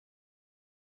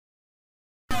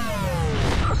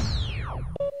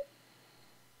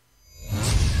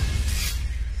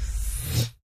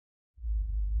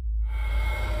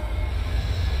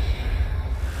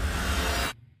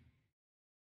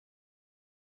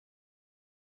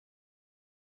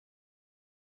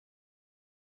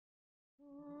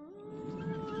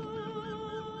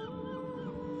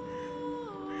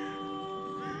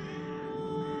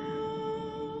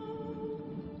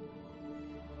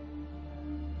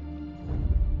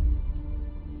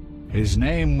His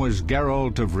name was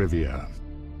Geralt of Rivia.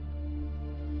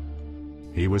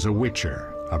 He was a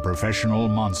witcher, a professional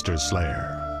monster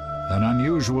slayer. An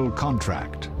unusual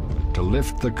contract to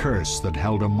lift the curse that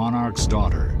held a monarch's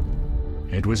daughter.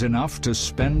 It was enough to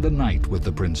spend the night with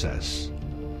the princess,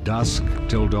 dusk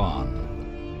till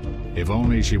dawn. If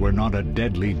only she were not a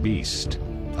deadly beast,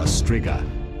 a Striga.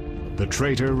 The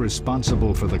traitor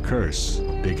responsible for the curse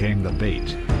became the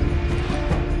bait.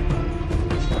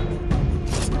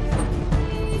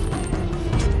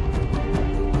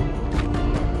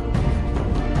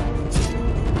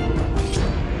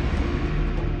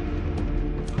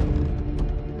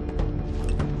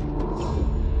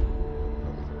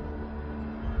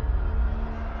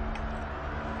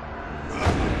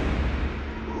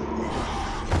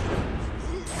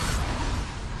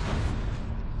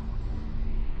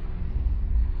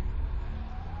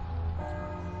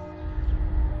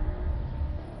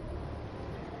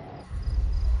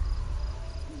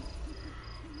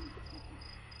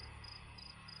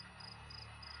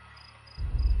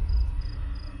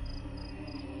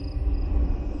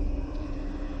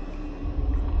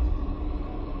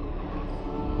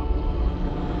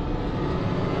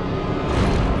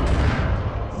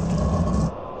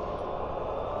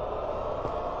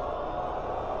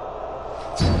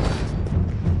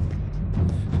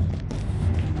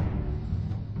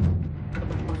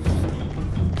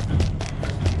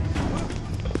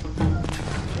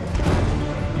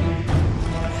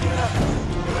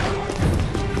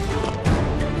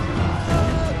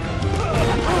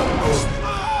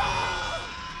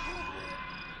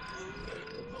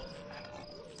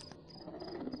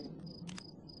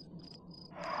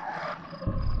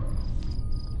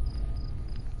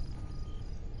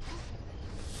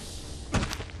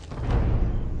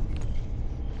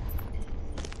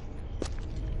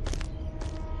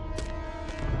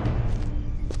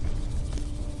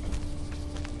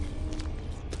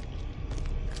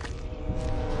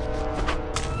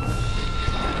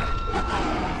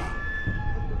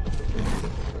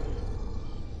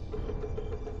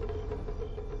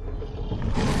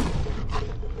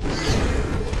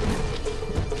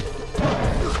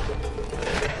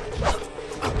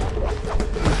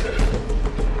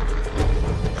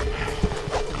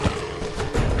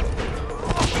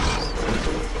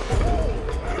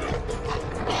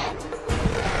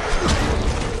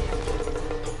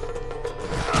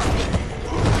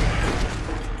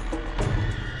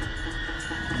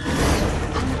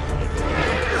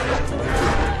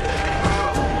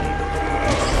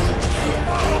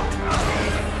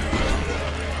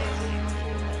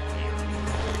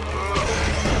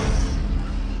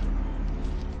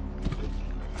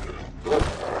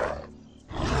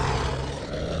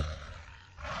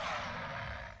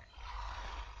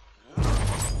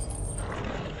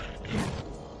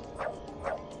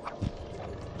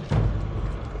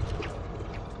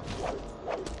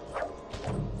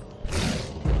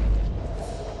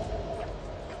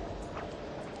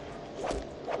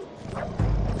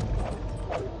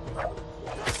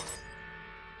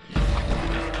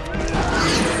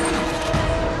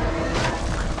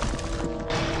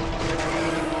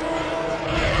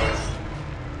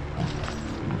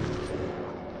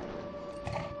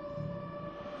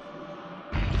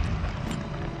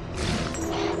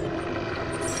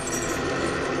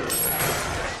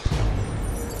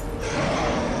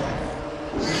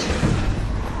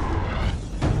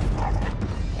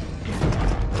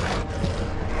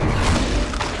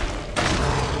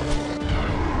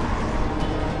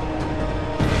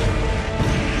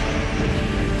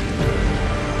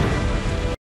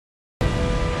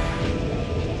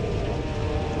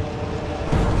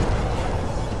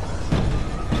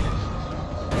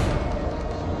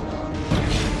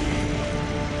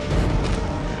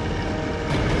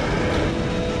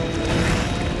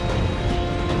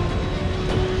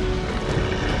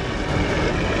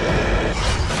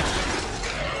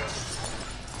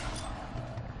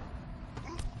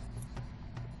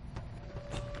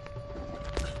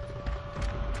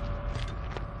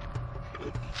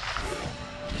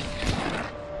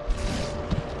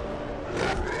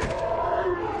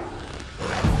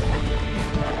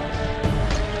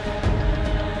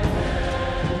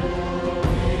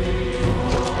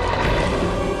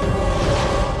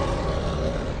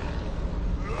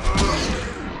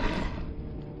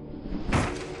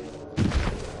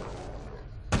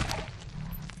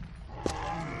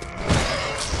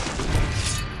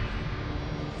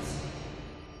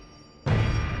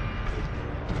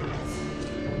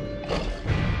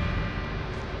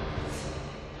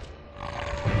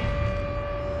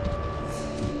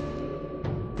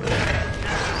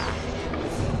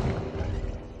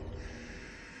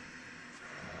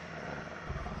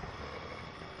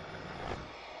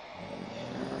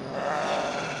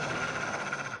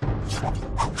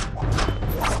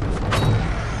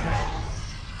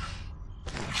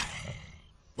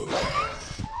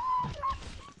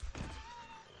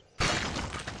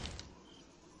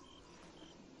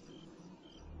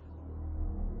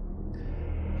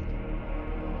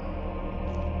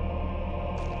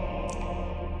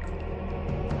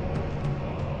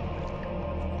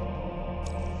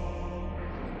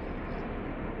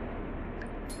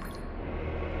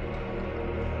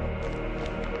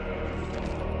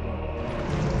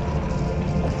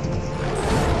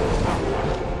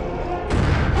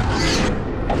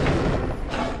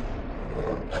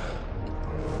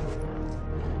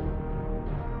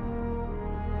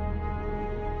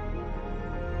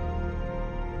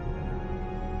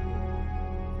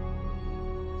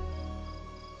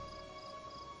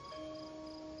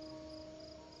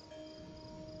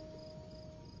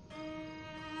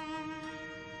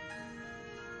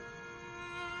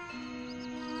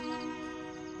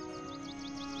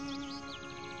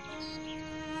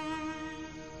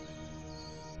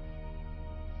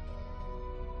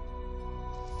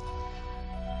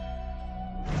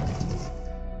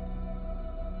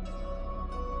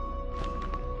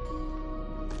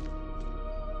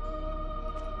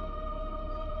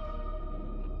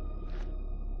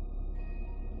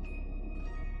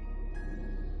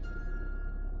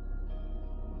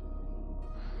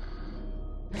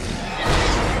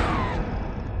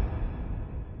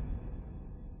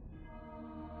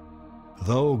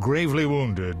 Though gravely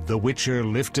wounded, the Witcher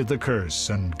lifted the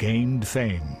curse and gained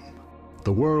fame.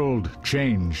 The world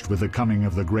changed with the coming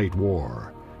of the Great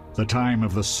War, the time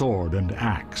of the sword and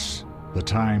axe, the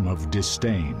time of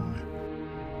disdain.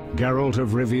 Geralt of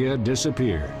Rivia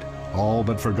disappeared, all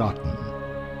but forgotten.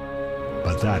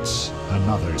 But that's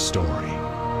another story.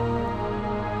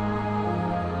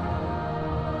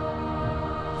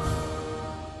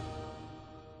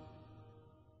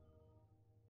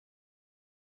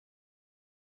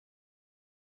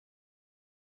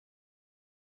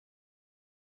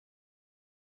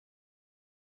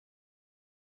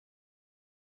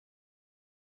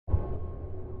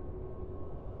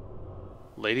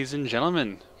 Ladies and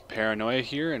gentlemen, Paranoia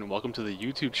here, and welcome to the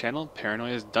YouTube channel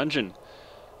Paranoia's Dungeon.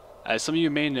 As some of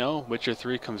you may know, Witcher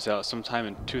 3 comes out sometime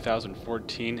in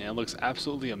 2014 and it looks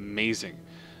absolutely amazing.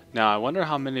 Now I wonder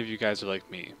how many of you guys are like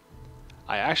me.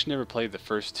 I actually never played the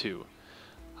first two.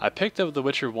 I picked up The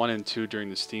Witcher 1 and 2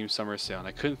 during the Steam summer sale, and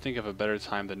I couldn't think of a better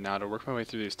time than now to work my way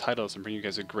through these titles and bring you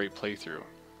guys a great playthrough.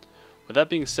 With that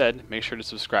being said, make sure to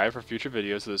subscribe for future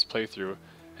videos of this playthrough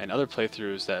and other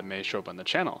playthroughs that may show up on the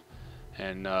channel.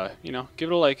 And you know, give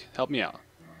it a like, help me out.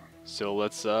 So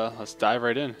let's dive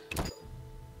right in.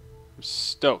 I'm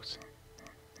stoked.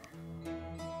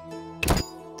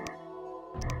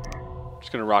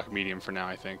 Just gonna rock medium for now,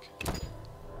 I think.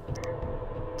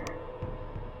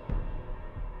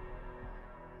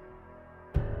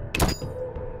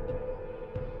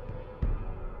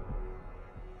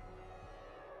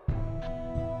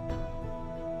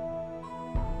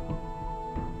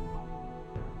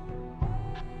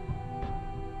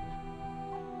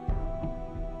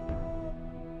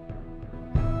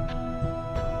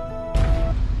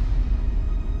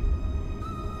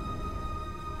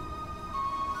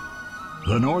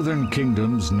 The northern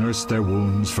kingdoms nursed their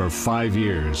wounds for 5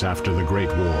 years after the Great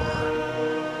War.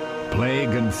 Plague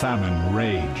and famine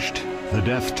raged, the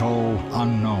death toll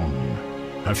unknown.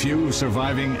 A few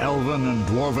surviving elven and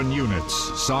dwarven units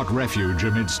sought refuge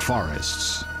amidst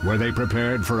forests, where they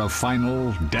prepared for a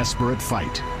final, desperate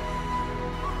fight.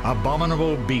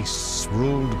 Abominable beasts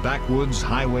ruled backwoods,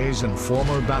 highways, and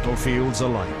former battlefields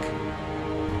alike.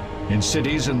 In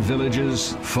cities and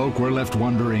villages, folk were left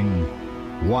wondering,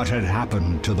 what had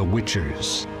happened to the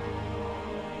Witchers?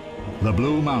 The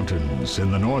Blue Mountains in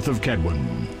the north of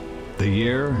Kedwen. The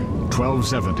year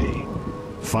 1270,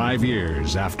 5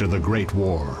 years after the Great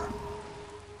War.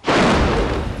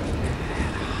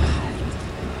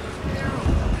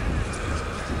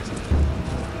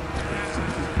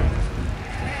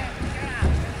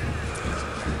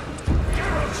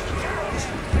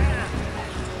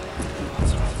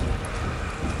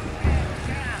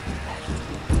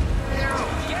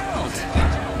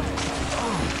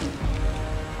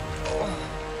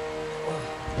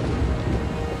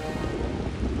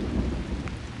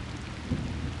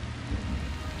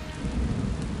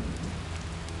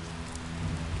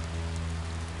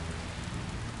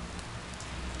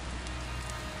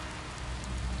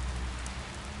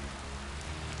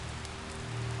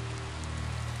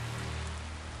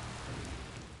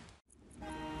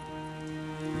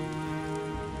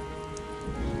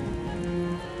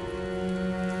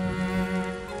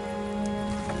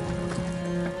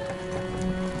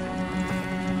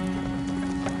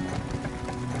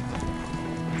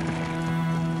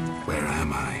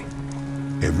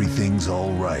 Everything's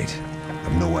all right.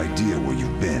 I've no idea where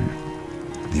you've been.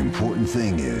 The important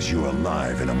thing is you're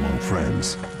alive and among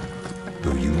friends.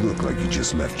 Though you look like you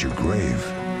just left your grave.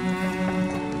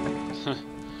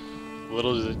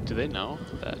 Little do they know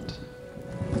that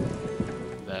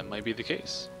that might be the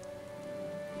case.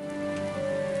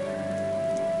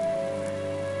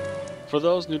 For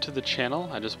those new to the channel,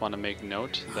 I just want to make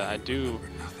note that I do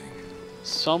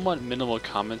somewhat minimal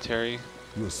commentary.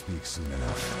 We'll speak soon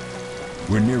enough.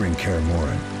 We're nearing Kaer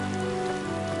Morhen.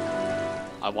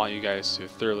 I want you guys to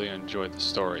thoroughly enjoy the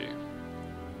story.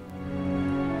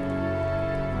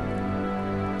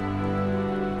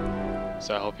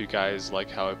 So I hope you guys like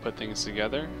how I put things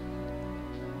together,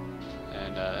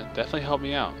 and definitely help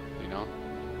me out, you know.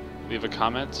 Leave a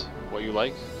comment, what you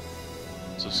like,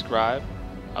 subscribe.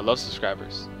 I love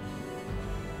subscribers.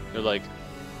 They're like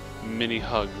mini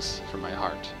hugs from my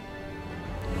heart.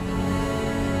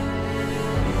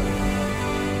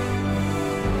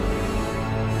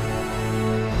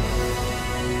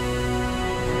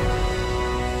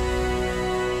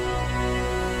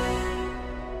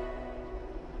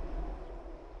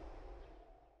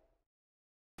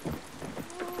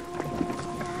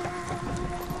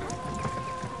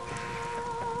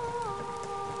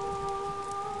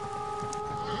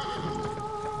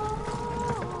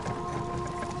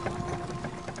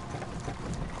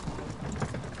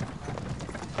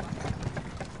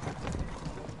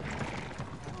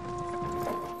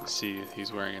 See,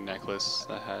 he's wearing a necklace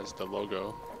that has the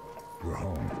logo. We're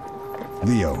home.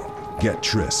 Leo, get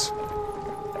Triss.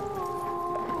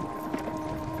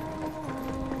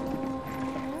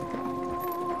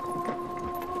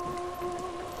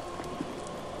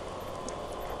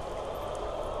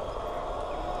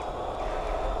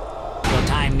 Your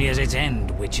time nears its end,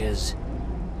 witches.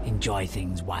 Enjoy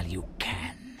things while you can.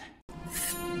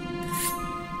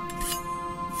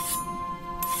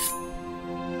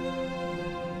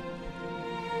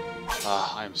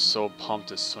 I'm so pumped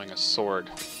to swing a sword.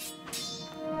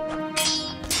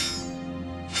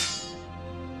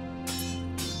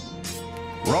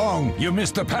 Wrong! You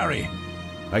missed the parry!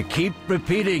 I keep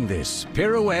repeating this.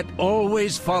 Pirouette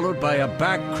always followed by a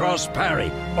back cross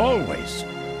parry. Always!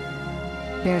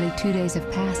 Barely 2 days have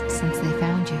passed since they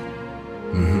found you.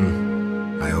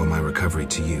 Mm-hmm. I owe my recovery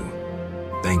to you.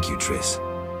 Thank you, Triss.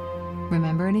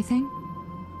 Remember anything?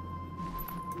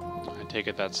 I take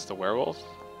it that's the werewolf?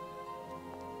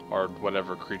 Or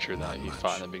whatever creature that he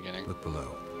fought in the beginning. Look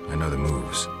below. I know the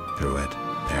moves. Pirouette,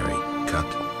 parry, cut.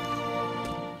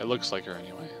 It looks like her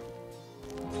anyway.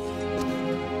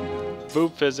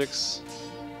 Boob physics.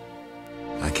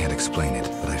 I can't explain it,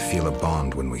 but I feel a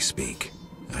bond when we speak.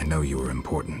 I know you were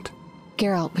important.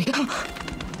 Geralt, we...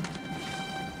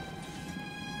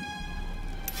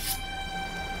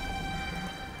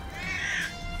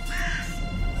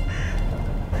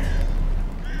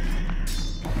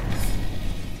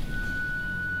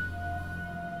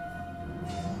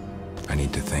 I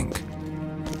need to think.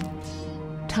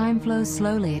 Time flows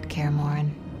slowly at Kaer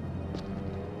Morhen.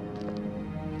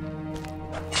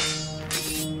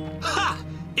 Ha!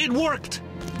 It worked!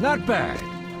 Not bad.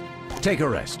 Take a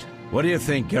rest. What do you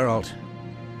think, Geralt?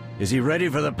 Is he ready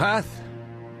for the path?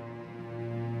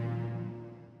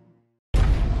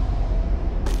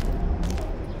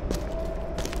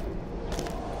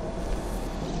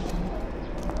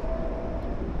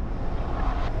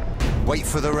 Wait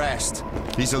for the rest.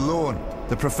 He's alone.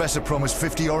 The professor promised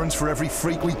 50 orens for every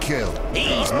freak we kill.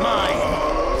 He's mine!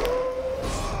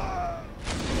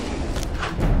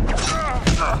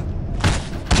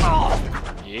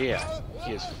 Yeah,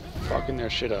 he is fucking their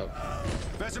shit up.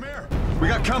 Vesemir! We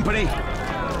got company!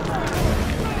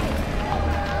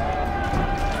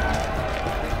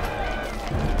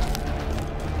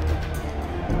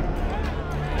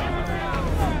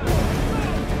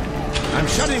 I'm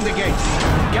shutting the gate.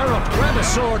 Geralt, grab a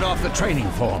sword off the training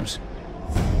forms.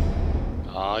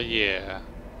 Oh yeah.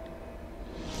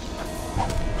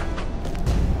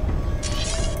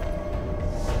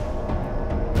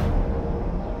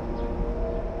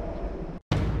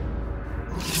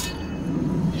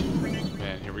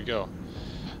 Man, here we go.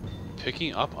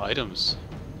 Picking up items.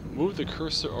 Move the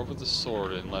cursor over the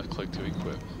sword and left click to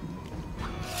equip.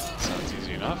 Sounds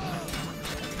easy enough.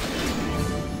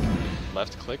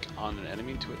 Left click on an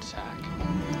enemy to attack.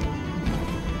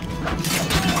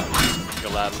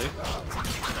 Gladly.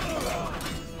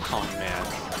 Oh man,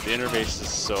 the interface is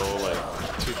so like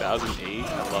 2008.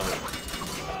 I love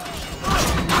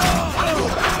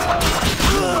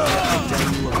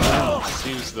it.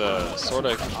 Seems the sword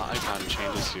icon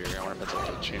changes here. I wonder if that's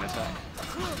like a chain attack.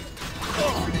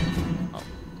 Oh,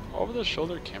 over the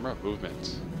shoulder camera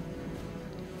movement.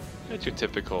 It's your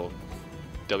typical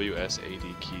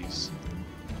WSAD keys.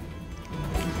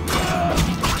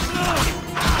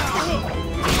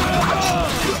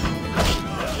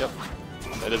 Yep,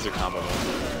 that is a combo.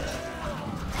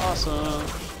 Awesome.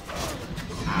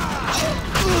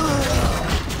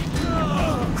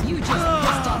 You just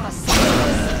pissed off a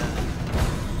sarcophagus.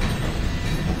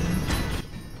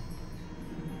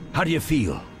 How do you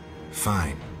feel?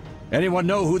 Fine. Anyone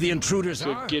know who the intruders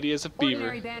Good are? giddy as a beaver.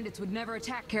 Ordinary bandits would never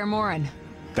attack Kaer Morhen.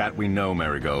 That we know,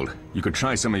 Marigold. You could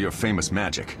try some of your famous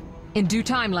magic. In due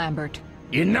time, Lambert.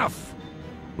 Enough!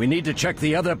 We need to check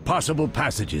the other possible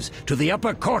passages to the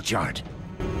upper courtyard.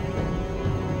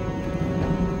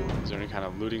 Is there any kind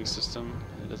of looting system?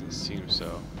 It doesn't seem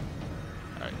so.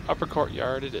 Alright, upper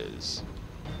courtyard it is.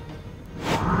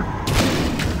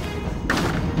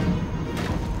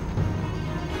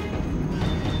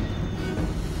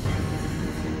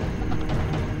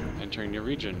 Entering your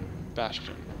region,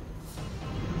 Bastion.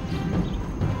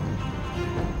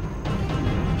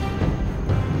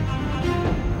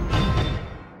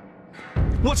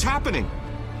 What's happening?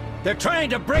 They're trying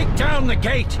to break down the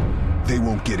gate! They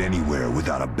won't get anywhere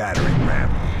without a battering ram.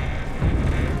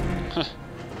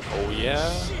 Oh yeah?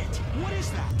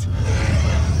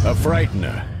 A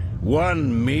frightener.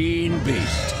 One mean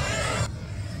beast.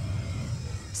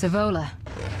 Savola.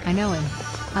 I know him.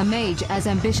 A mage as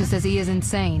ambitious as he is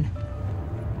insane.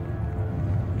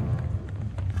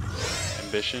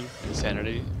 Ambition,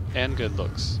 insanity, and good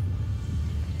looks.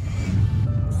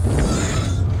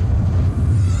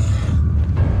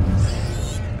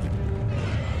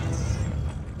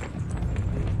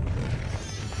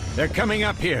 They're coming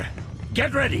up here.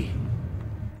 Get ready!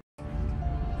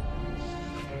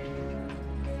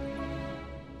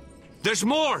 There's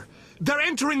more! They're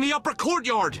entering the upper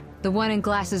courtyard! The one in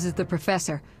glasses is the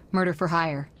professor. Murder for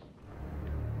hire.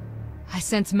 I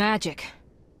sense magic.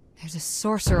 There's a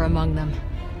sorcerer among them.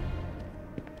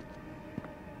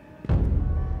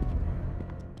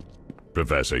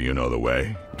 Professor, you know the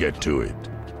way. Get to it.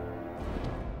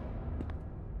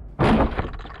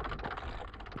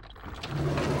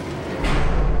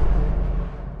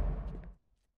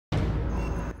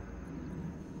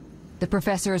 The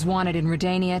professor is wanted in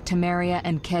Redania, Temeria,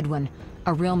 and Kedwen.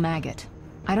 A real maggot.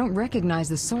 I don't recognize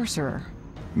the sorcerer.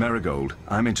 Marigold,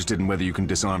 I'm interested in whether you can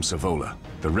disarm Savola.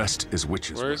 The rest is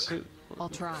witches' Where is work. it? I'll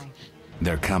try.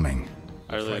 They're coming.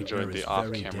 I really enjoyed the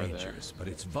off-camera there. But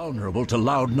it's vulnerable to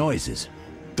loud noises.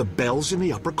 The bell's in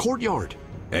the upper courtyard.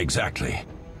 Exactly.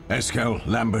 Eskel,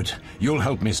 Lambert, you'll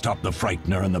help me stop the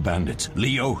Frightener and the bandits.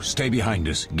 Leo, stay behind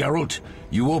us. Geralt,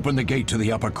 you open the gate to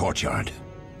the upper courtyard.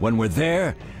 When we're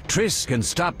there, Triss can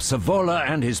stop Savola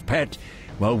and his pet,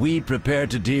 while we prepare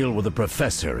to deal with the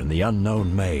Professor and the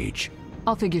unknown mage.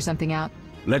 I'll figure something out.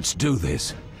 Let's do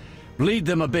this. Bleed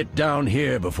them a bit down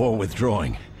here before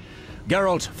withdrawing.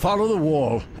 Geralt, follow the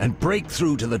wall and break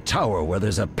through to the tower where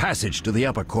there's a passage to the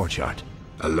upper courtyard.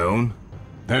 Alone?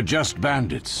 They're just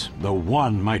bandits, though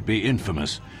one might be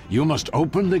infamous. You must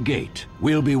open the gate.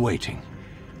 We'll be waiting.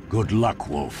 Good luck,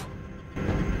 Wolf.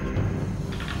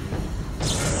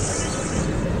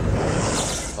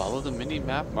 Follow the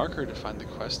mini-map marker to find the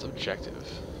quest objective.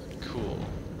 Cool.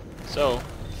 So,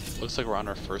 looks like we're on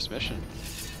our first mission.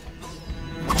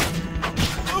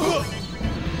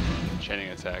 Chaining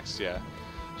attacks, yeah.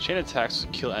 Chain attacks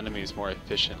kill enemies more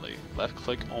efficiently. Left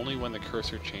click only when the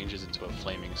cursor changes into a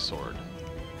flaming sword.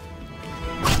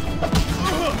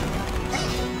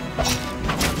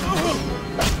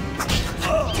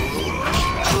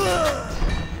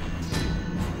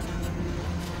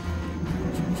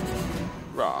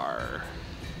 Rawr.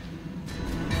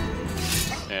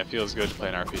 Yeah, it feels good to play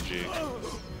an RPG.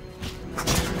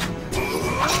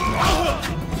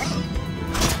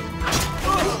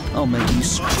 I'll make you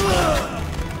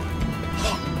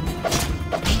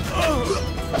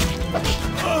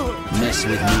mess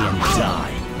with me and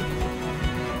die.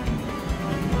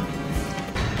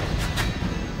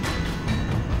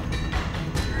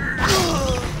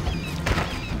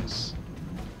 Nice.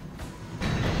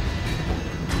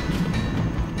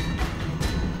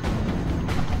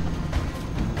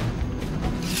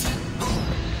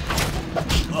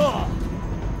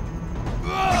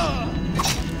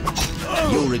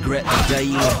 You'll regret the day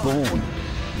you were born.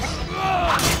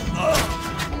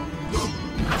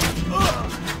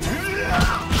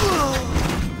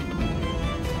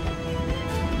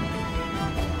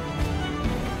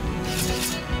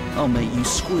 I'll make you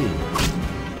squeal.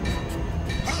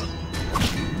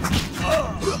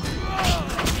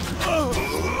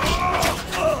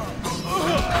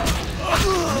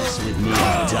 Mess with me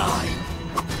and die.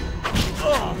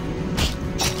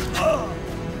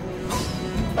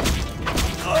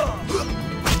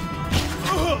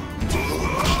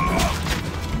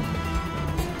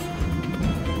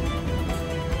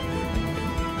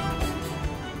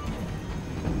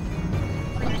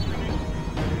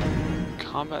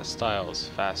 Combat styles,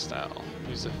 fast style.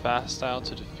 Use the fast style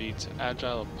to defeat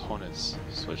agile opponents.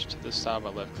 Switch to this style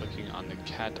by left clicking on the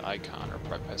cat icon or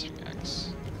by pressing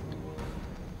X.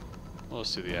 Well,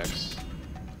 let's do the X.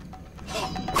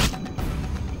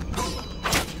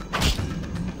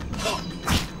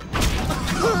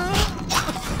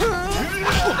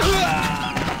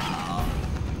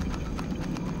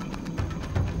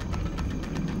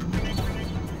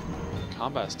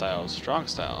 Combat style, strong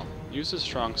style. Use the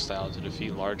strong style to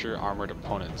defeat larger armored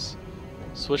opponents.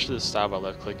 Switch to this style by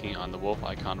left clicking on the wolf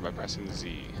icon or by pressing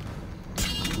Z.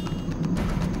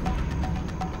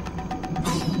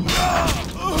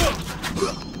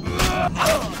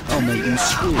 I'll make you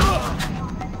squeal.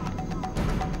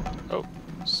 Oh,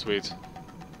 sweet.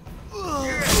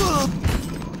 I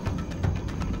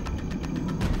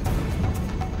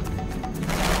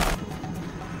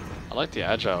like the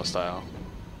agile style.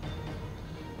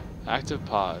 Active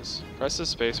pause. Press the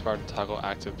spacebar to toggle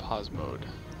active pause mode.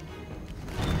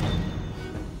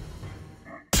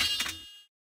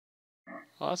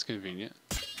 Oh, that's convenient.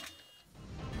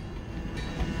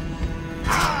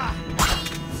 I'm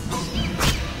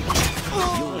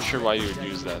not sure why you would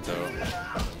use that though.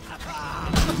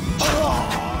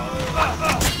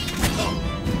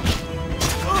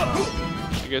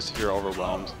 I guess if you're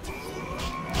overwhelmed.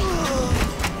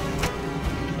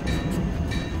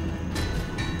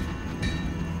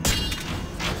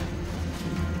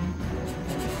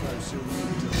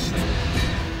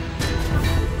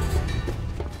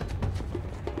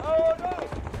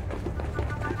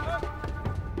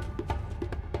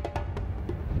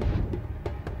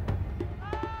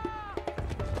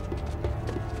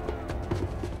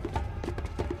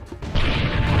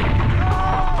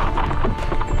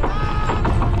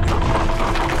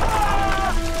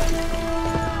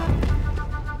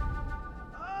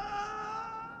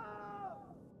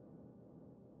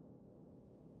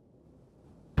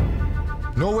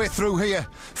 No way through here.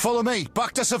 Follow me.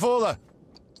 Back to Savola.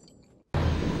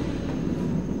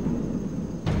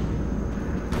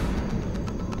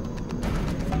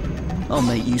 I'll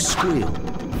make you squeal.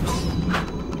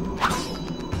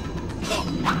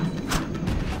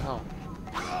 Oh.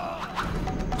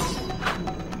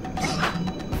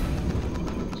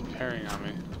 It's parrying on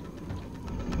me.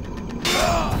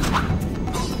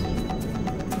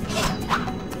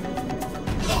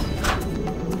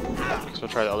 So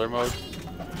try the other mode.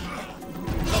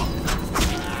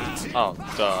 Oh,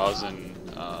 duh, I was in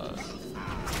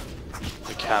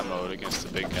the cat mode against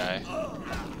the big guy.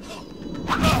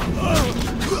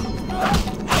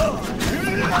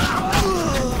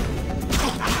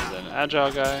 Then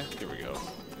agile guy, here we go.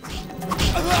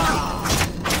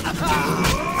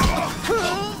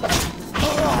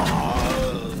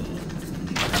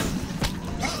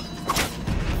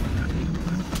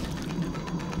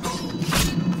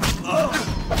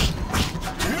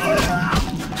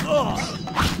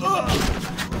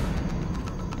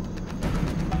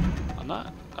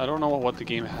 I don't know what the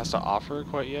game has to offer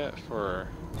quite yet for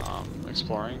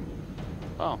exploring.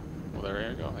 Oh, well there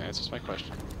you go. That answers my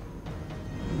question.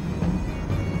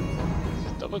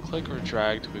 Double click or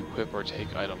drag to equip or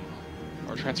take item.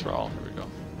 Or transfer all. Here we go.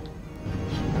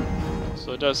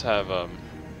 So it does have a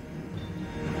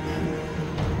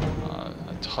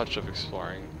touch of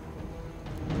exploring.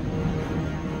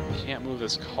 Can't move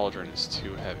this cauldron, it's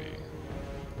too heavy.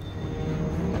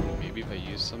 Maybe if I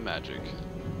use some magic.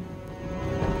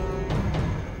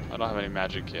 I don't have any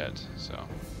magic yet, so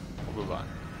we'll move on.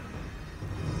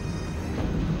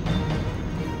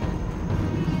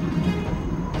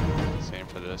 Same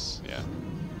for this, yeah.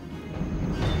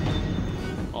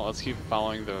 Well, let's keep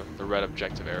following the red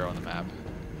objective arrow on the map.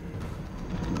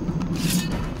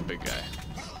 Big guy.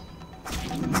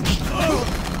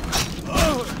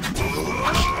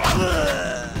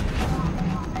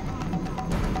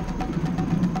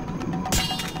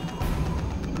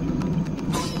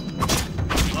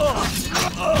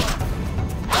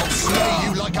 I'll slay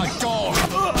you like a dog.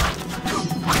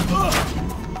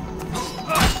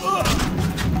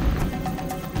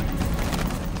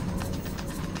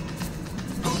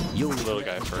 You little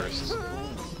guy first.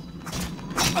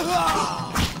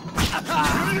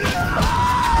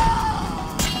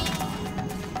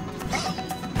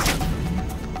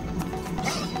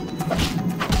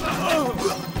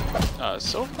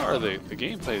 So far the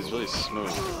gameplay is really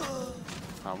smooth.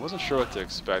 I wasn't sure what to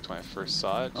expect when I first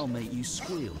saw it. I'll make you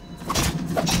squeal.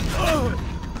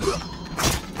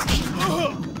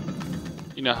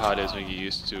 You know how it is when you get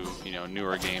used to, you know,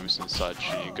 newer games and such,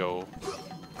 and you go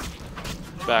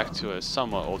back to a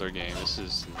somewhat older game. This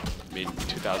is made in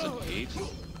 2008.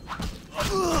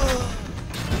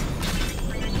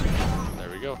 There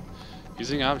we go.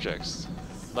 Using objects.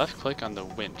 Left click on the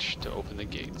winch to open the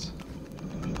gate.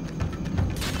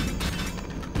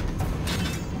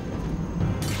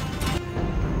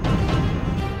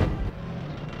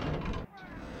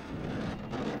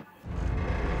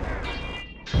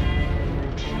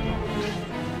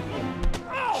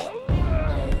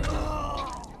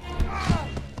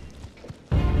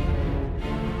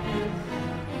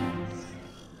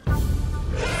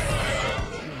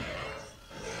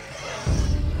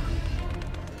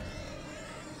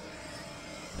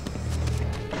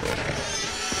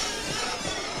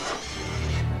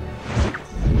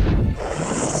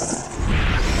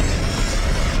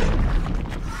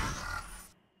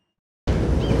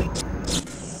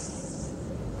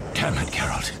 Damn it,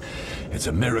 Geralt. It's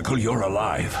a miracle you're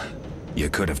alive.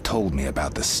 You could have told me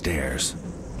about the stairs.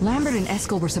 Lambert and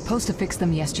Eskel were supposed to fix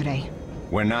them yesterday.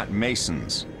 We're not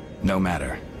masons. No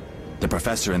matter. The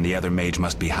professor and the other mage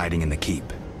must be hiding in the keep.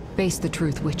 Face the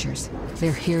truth, Witchers.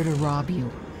 They're here to rob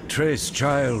you. Triss,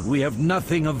 child, we have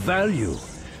nothing of value.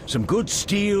 Some good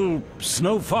steel,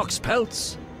 snow fox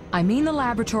pelts? I mean the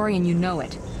laboratory and you know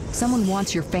it. Someone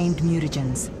wants your famed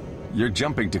mutagens. You're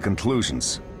jumping to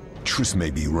conclusions. Triss may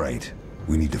be right.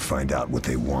 We need to find out what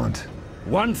they want.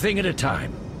 One thing at a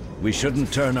time. We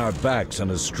shouldn't turn our backs on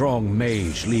a strong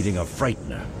mage leading a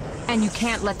frightener. And you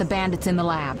can't let the bandits in the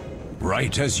lab.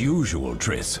 Right as usual,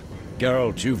 Triss.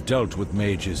 Geralt, you've dealt with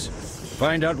mages.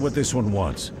 Find out what this one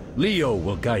wants. Leo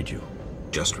will guide you.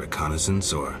 Just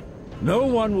reconnaissance, or...? No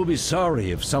one will be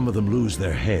sorry if some of them lose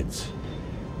their heads.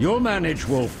 You'll manage,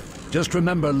 Wolf. Just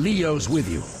remember Leo's with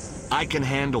you. I can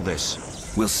handle this.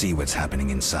 We'll see what's happening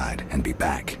inside and be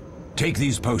back. Take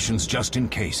these potions just in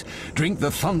case. Drink the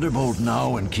Thunderbolt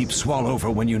now and keep Swallover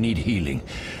when you need healing.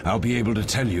 I'll be able to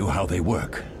tell you how they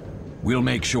work. We'll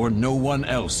make sure no one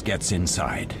else gets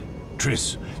inside.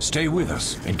 Triss, stay with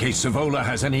us in case Savola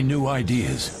has any new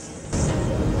ideas.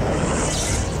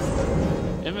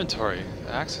 Inventory.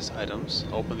 Access items.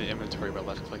 Open the inventory by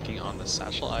left-clicking on the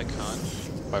satchel icon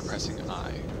by pressing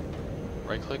I.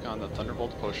 Right-click on the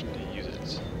Thunderbolt potion to use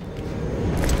it.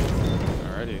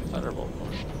 Alrighty, Thunderbolt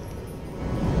potion.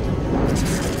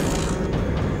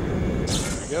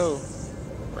 There we go.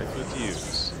 Right-click to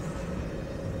use.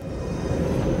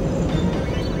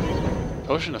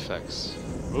 Potion effects.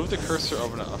 Move the cursor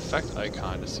over an effect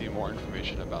icon to see more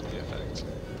information about the effect.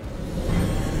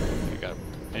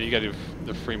 You gotta do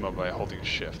the free mode by holding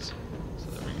shift. So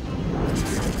there we go.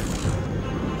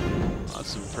 That's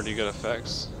some pretty good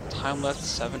effects. Time left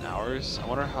 7 hours. I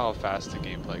wonder how fast the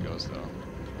gameplay goes though.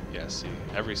 Yeah, see,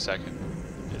 every second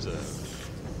is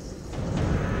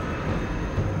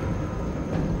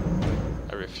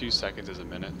every few seconds is a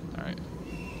minute. Alright.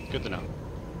 Good to know.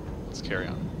 Let's carry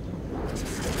on.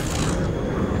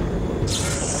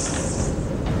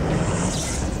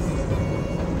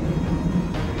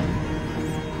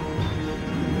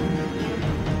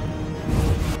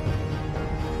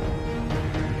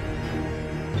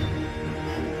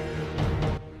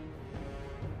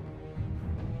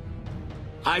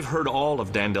 I've heard all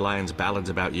of Dandelion's ballads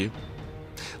about you.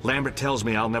 Lambert tells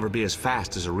me I'll never be as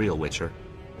fast as a real Witcher.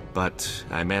 But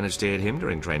I managed to hit him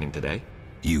during training today.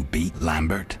 You beat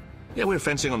Lambert? Yeah, we were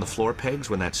fencing on the floor pegs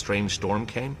when that strange storm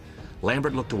came.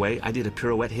 Lambert looked away, I did a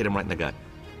pirouette, hit him right in the gut.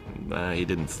 He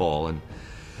didn't fall, and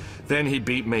then he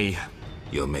beat me.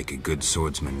 You'll make a good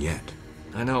swordsman yet.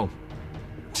 I know.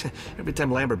 Every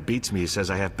time Lambert beats me, he says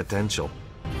I have potential.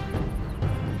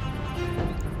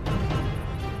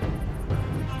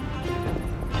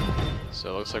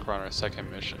 So it looks like we're on our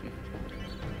second mission.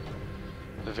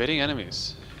 Evading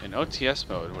enemies. In OTS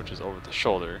mode, which is over the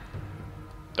shoulder,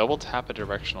 double tap a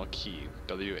directional key,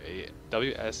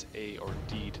 WSA or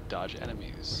D to dodge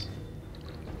enemies.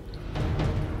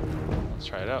 Let's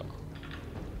try it out.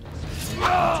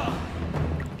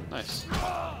 Nice.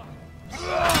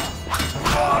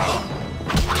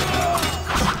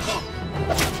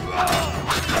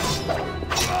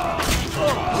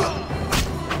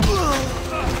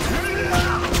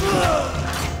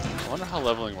 I wonder how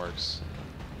leveling works.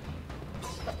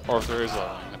 Or if there is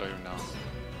leveling, I don't even know.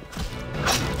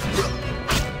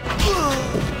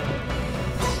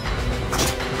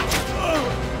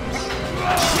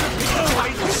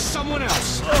 Fight with someone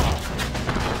else!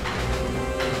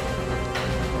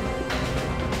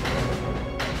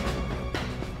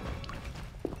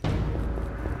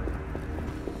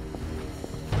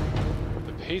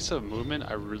 The pace of movement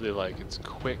I really like. It's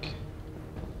quick.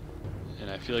 And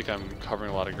I feel like I'm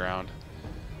covering a lot of ground.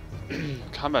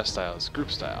 Combat style is group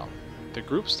style. The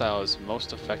group style is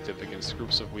most effective against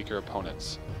groups of weaker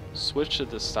opponents. Switch to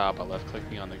this style by left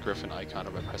clicking on the griffin icon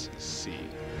or by pressing C.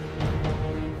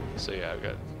 So yeah, I've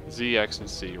got Z, X, and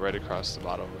C right across the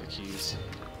bottom of the keys.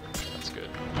 That's good.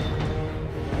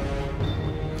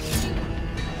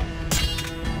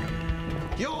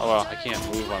 Oh well, I can't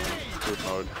move on the group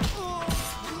mode.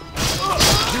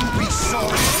 You be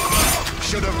sorry.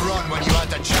 Should have run when you had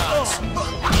the chance.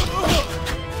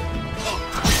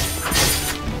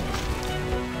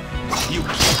 You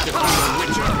can't defeat a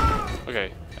Witcher.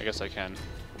 Okay, I guess I can.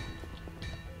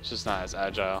 It's just not as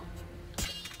agile.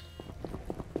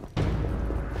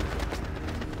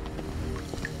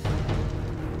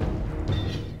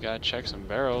 Gotta check some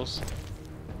barrels.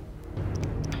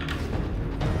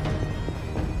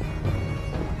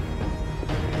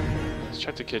 Let's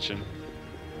check the kitchen.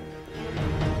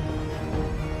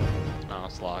 Oh,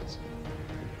 it's locked.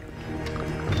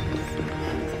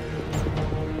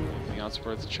 Anything else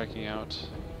worth checking out?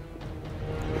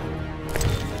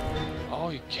 Oh,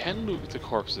 you can loot the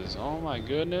corpses. Oh my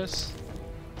goodness.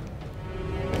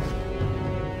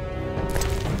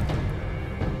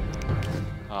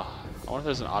 Ah, I wonder if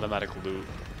there's an automatic loot.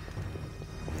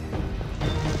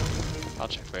 I'll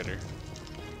check later.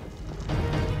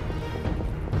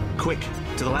 Quick,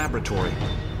 to the laboratory.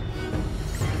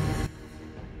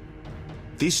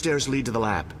 These stairs lead to the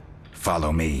lab.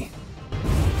 Follow me.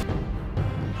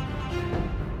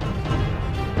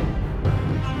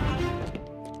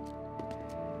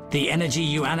 The energy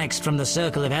you annexed from the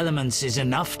Circle of Elements is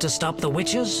enough to stop the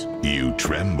Witchers? You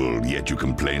trembled, yet you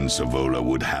complained Savola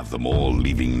would have them all,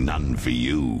 leaving none for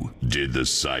you. Did the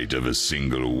sight of a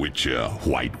single Witcher,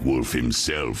 White Wolf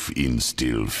himself,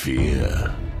 instill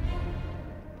fear?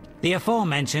 The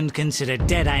aforementioned, considered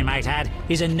dead I might add,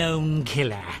 is a known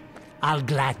killer. I'll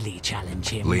gladly challenge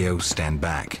him. Leo, stand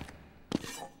back.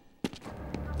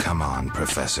 Come on,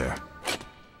 Professor.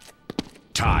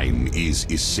 Time is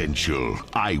essential.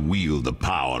 I wield the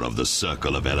power of the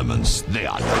Circle of Elements. They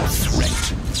are no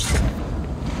threat.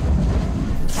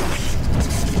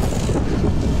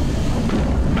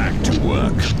 Back to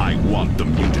work. I want the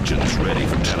mutagens ready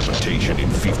for teleportation in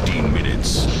 15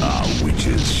 minutes. Our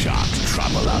witches shan't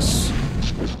trouble us.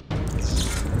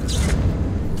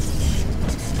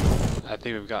 I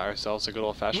think we've got ourselves a good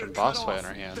old-fashioned boss fight on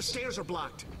our hands. The stairs are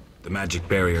blocked. The magic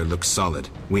barrier looks solid.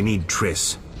 We need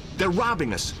Triss. They're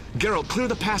robbing us. Geralt, clear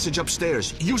the passage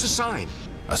upstairs. Use a sign.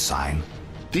 A sign?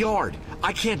 The Ard.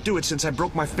 I can't do it since I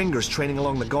broke my fingers training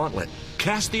along the gauntlet.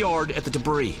 Cast the Ard at the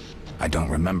debris. I don't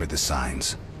remember the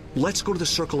signs. Let's go to the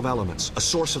Circle of Elements, a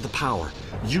source of the power.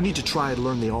 You need to try and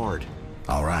learn the Ard.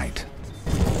 All right.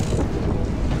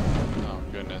 Oh,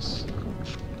 goodness.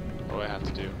 What do I have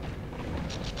to do?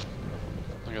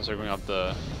 I guess we're going up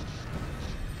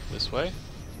this way?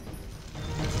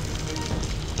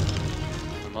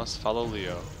 I must follow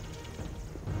Leo.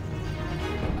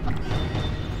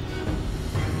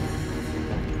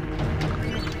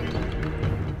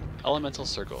 Elemental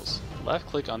circles. Left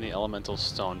click on the elemental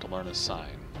stone to learn a sign.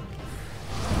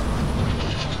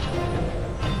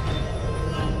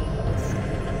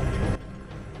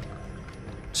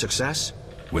 Success?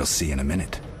 We'll see in a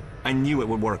minute. I knew it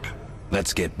would work.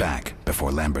 Let's get back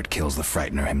before Lambert kills the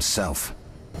Frightener himself.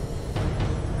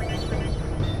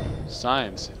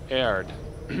 Signs. Aird.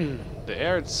 The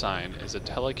Aird sign is a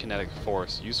telekinetic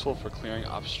force useful for clearing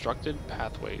obstructed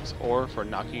pathways or for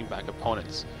knocking back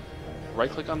opponents.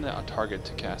 Right-click on the target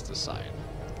to cast the sign.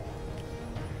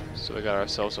 So we got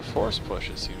ourselves a force push,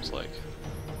 it seems like.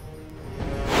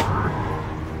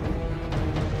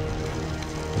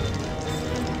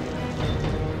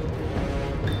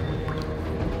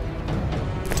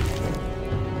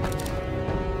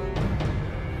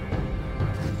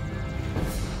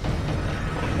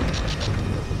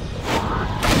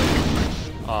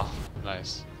 Oh,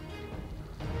 nice.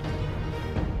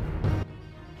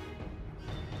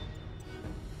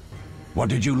 What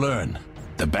did you learn?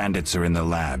 The bandits are in the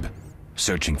lab,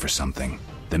 searching for something.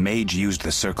 The mage used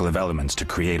the Circle of Elements to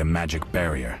create a magic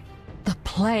barrier. The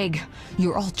plague.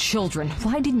 You're all children.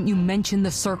 Why didn't you mention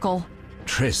the circle?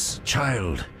 Triss,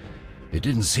 child, it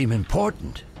didn't seem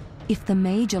important. If the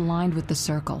mage aligned with the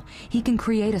circle, he can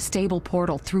create a stable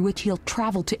portal through which he'll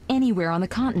travel to anywhere on the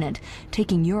continent,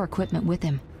 taking your equipment with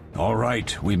him. All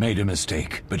right, we made a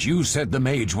mistake, but you said the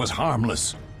mage was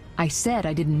harmless. I said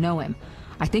I didn't know him.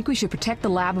 I think we should protect the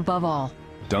lab above all.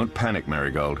 Don't panic,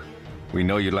 Marigold. We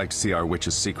know you'd like to see our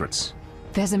witch's secrets.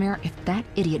 Vesemir, if that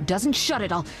idiot doesn't shut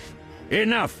it, I'll...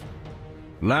 Enough!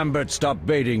 Lambert, stop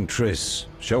baiting Triss.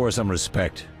 Show her some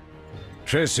respect.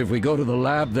 Triss, if we go to the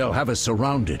lab, they'll have us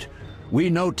surrounded. We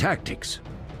know tactics.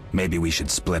 Maybe we should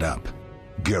split up.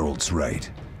 Geralt's right.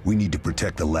 We need to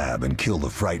protect the lab and kill the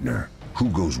Frightener. Who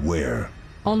goes where?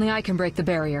 Only I can break the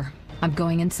barrier. I'm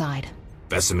going inside.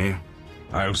 Vesemir,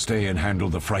 I'll stay and handle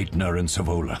the Frightener and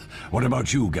Savola. What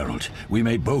about you, Geralt? We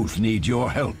may both need your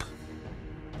help.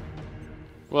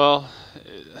 Well,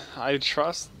 I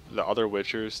trust the other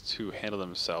Witchers to handle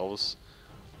themselves.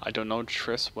 I don't know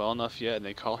Triss well enough yet, and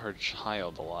they call her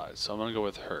child a lot, so I'm gonna go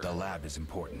with her. The lab is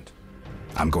important.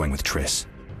 I'm going with Triss.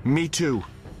 Me too.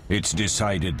 It's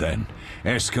decided then.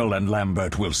 Eskel and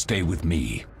Lambert will stay with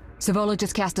me. Savola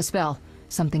just cast a spell.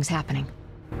 Something's happening.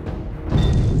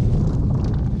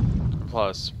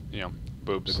 Plus, you know,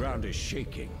 boobs. The ground is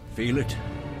shaking. Feel it?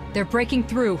 They're breaking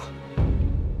through.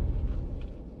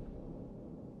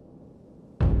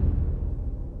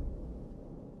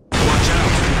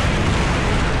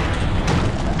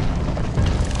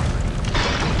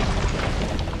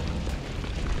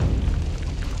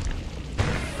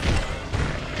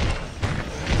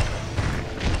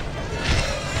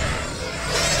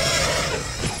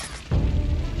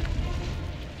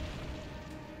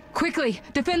 Quickly,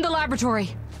 defend the laboratory!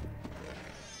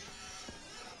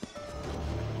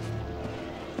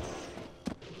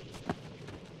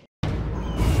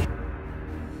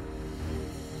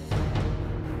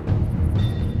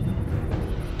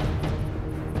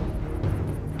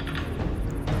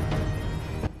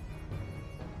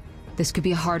 This could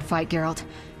be a hard fight, Geralt.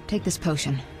 Take this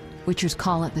potion. Witchers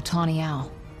call it the Tawny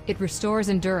Owl. It restores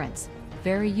endurance.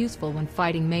 Very useful when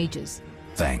fighting mages.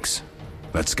 Thanks.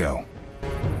 Let's go.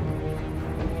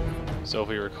 So if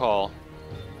we recall,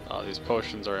 these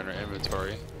potions are in our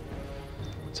inventory.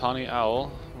 Tawny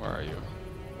Owl, where are you?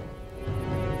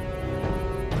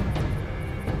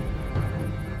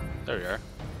 There we are.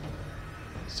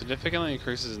 Significantly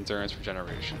increases endurance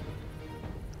regeneration.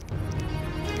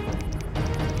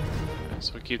 Okay,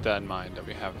 so we keep that in mind that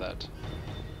we have that.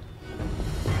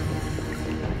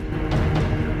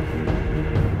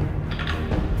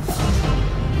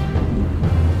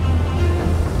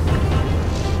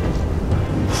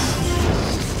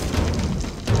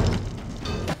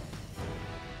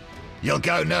 You'll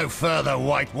go no further,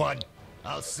 White One.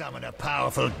 I'll summon a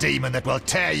powerful demon that will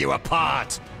tear you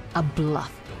apart. A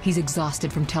bluff. He's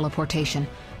exhausted from teleportation.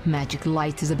 Magic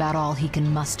light is about all he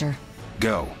can muster.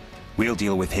 Go. We'll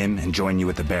deal with him and join you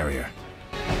at the barrier.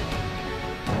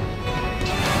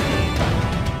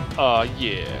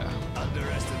 Yeah.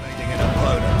 Underestimating an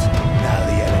opponent. Now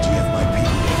the energy of my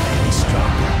people will make me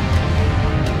stronger.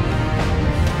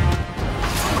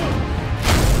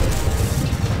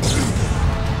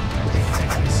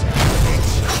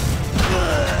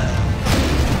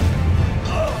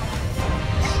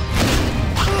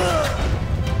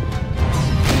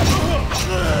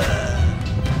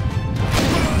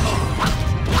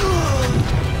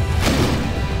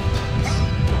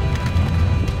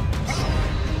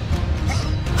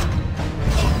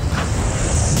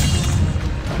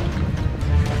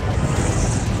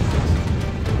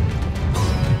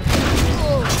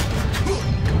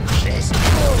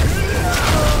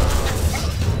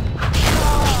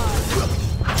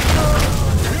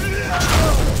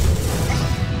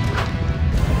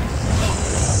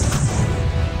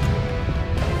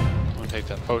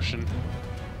 Potion.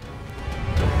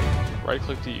 Right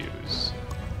click to use.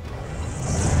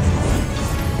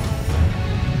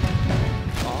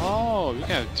 Oh, you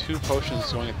can have two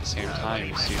potions going at the same time.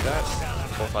 You see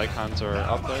that? Both icons are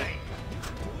up there.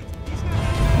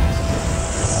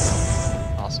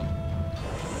 Awesome.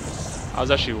 I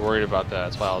was actually worried about that.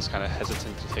 That's why I was kind of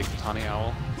hesitant to take the Tawny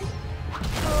Owl.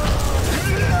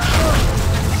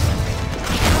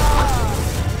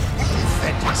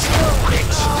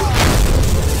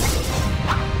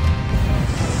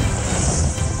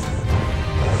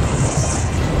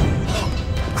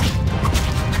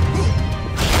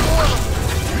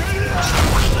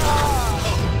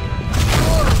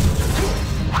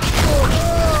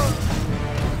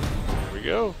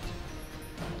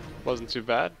 Wasn't too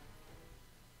bad.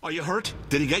 Are you hurt?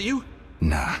 Did he get you?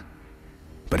 Nah.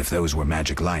 But if those were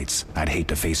magic lights, I'd hate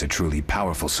to face a truly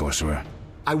powerful sorcerer.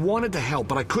 I wanted to help,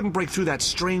 but I couldn't break through that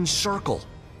strange circle.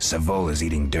 Savola's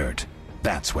eating dirt.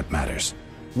 That's what matters.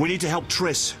 We need to help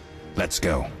Triss. Let's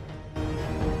go.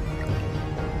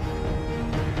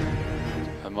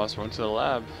 I must run to the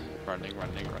lab. Running,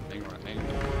 running, running, running.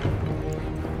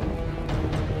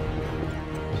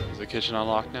 Is the kitchen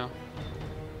unlocked now?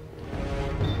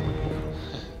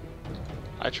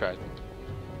 I tried.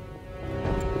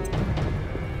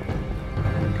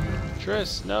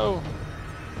 Triss, no!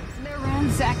 They're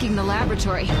ransacking the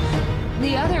laboratory.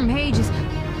 The other mage is...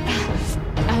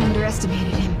 I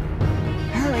underestimated him.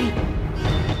 Hurry!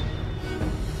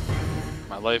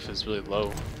 My life is really low.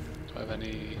 Do I have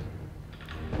any...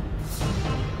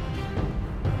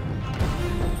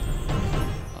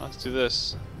 Let's do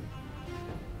this.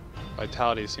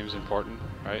 Vitality seems important,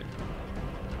 right?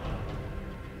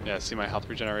 Yeah, see my health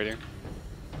regenerating.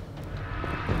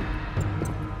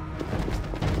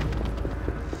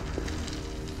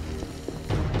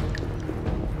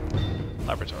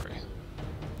 Laboratory.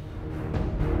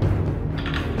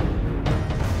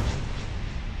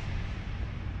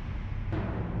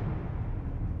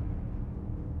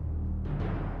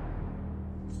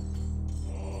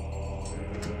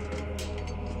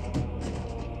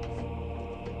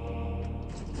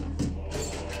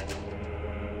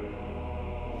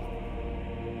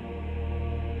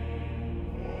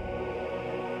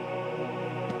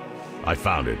 I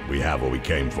found it. We have what we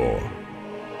came for.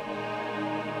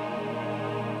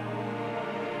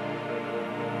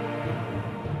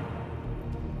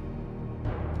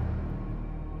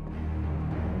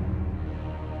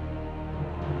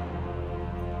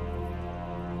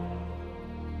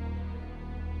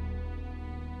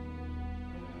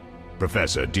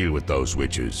 Professor, deal with those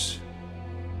witches.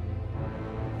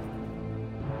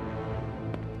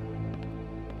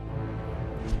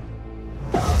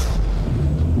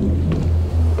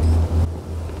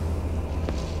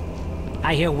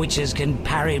 I hear witches can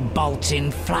parry bolts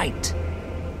in flight.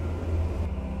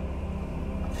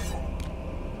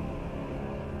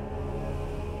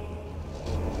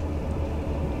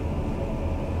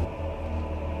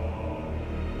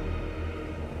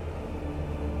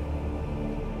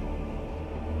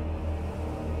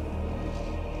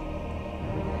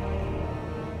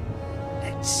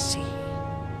 Let's see.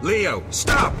 Leo,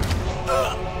 stop!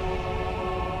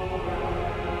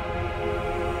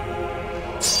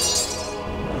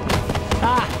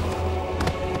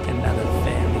 Another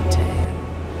fairy tale.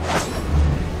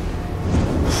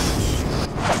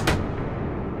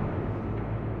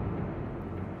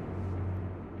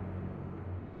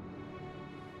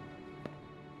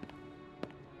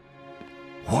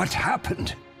 What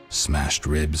happened? Smashed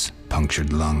ribs,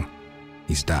 punctured lung.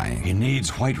 He's dying. He needs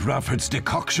White Rafford's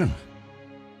decoction.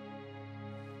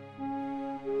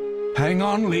 Hang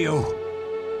on, Leo.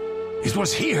 It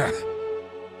was here.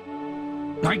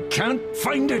 I can't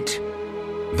find it.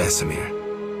 Vesemir.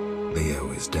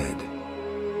 Leo is dead.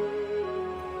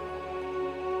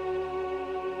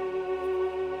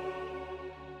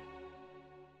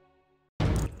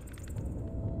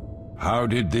 How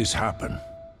did this happen?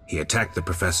 He attacked the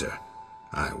professor.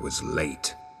 I was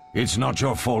late. It's not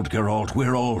your fault, Geralt.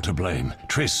 We're all to blame.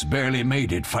 Triss barely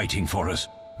made it fighting for us.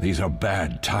 These are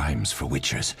bad times for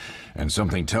witchers, and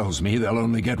something tells me they'll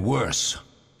only get worse.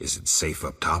 Is it safe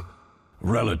up top?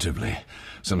 Relatively.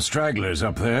 Some stragglers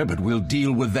up there, but we'll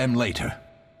deal with them later.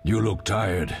 You look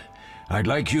tired. I'd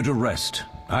like you to rest.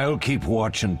 I'll keep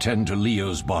watch and tend to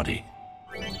Leo's body.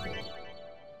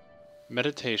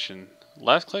 Meditation.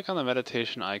 Left-click on the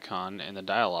meditation icon in the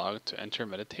dialogue to enter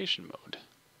meditation mode.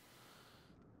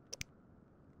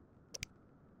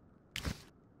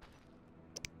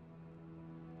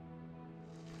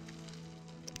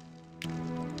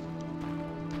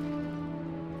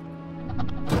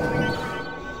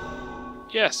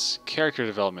 Yes, character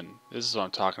development. This is what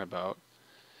I'm talking about.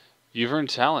 You've earned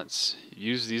talents.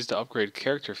 Use these to upgrade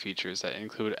character features that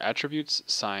include attributes,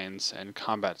 signs, and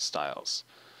combat styles.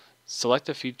 Select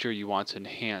the feature you want to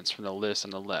enhance from the list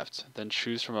on the left, then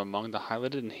choose from among the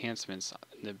highlighted enhancements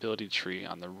in the ability tree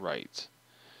on the right.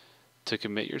 To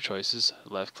commit your choices,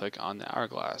 left-click on the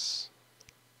hourglass.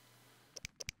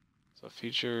 So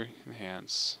feature,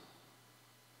 enhance.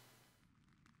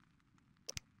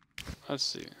 Let's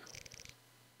see.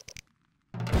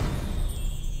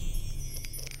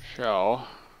 Show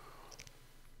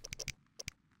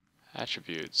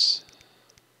attributes.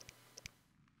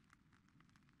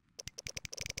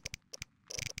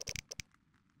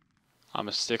 I'm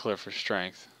a stickler for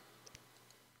strength.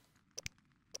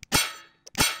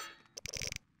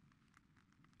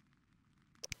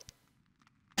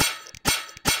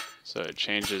 So it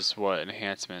changes what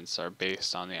enhancements are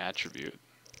based on the attribute.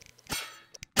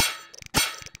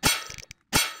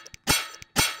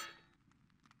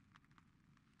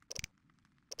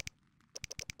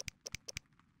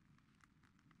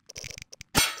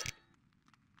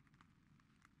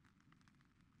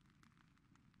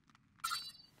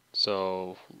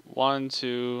 So 1,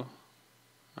 2,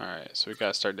 alright, so we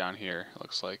gotta start down here, it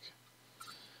looks like.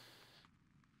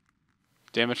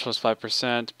 Damage plus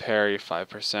 5%, parry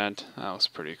 5%, that looks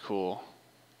pretty cool.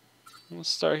 Let's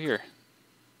start here.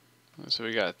 So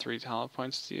we got 3 talent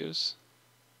points to use.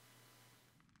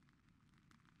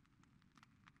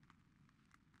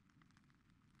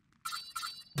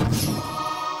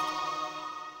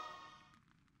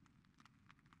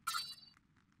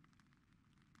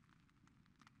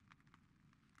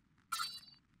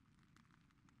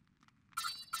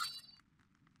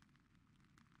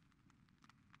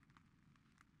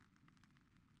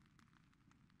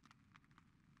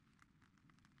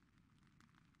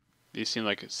 These seem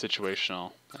like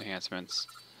situational enhancements.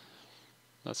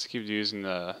 Let's keep using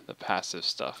the passive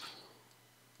stuff.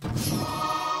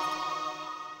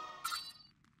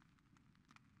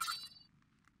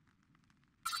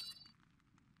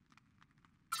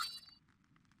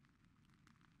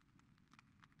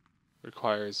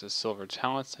 Requires a silver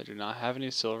talents. I do not have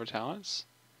any silver talents.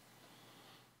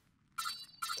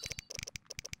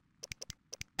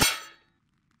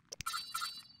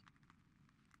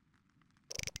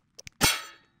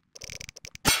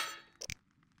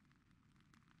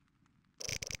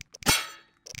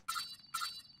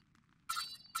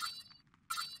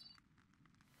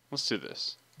 Let's do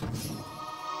this.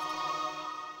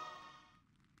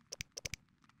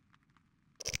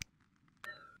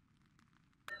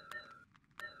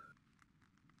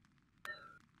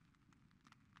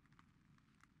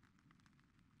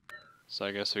 So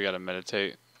I guess we gotta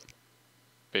meditate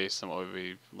based on what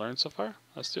we've learned so far.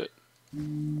 Let's do it.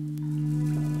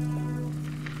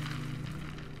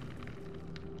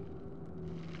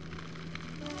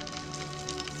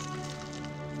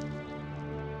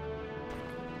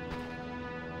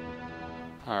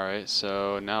 Alright,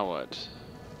 so now what?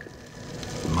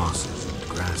 Mosses and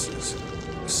grasses.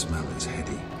 The smell is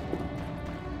heady.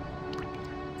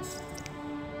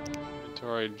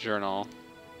 Inventory journal.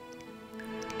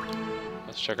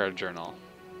 Let's check our journal.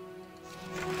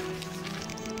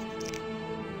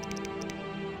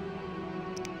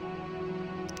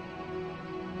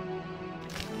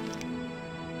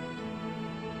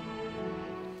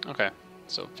 Okay,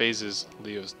 so phases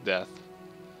Leo's death.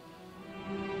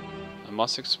 I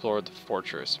must explore the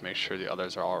fortress, make sure the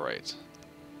others are alright.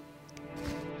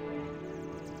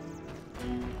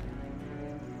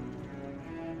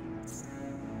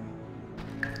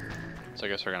 So I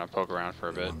guess we're gonna poke around for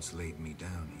a bit. Once laid me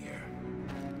down here.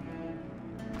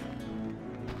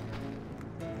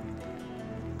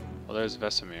 Well, there's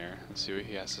Vesemir. Let's see what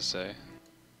he has to say.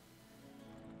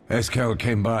 Eskel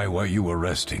came by while you were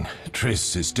resting.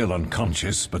 Triss is still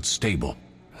unconscious, but stable.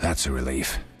 That's a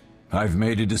relief. I've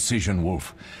made a decision,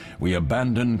 Wolf. We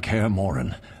abandon Kaer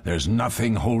Morhen. There's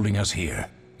nothing holding us here.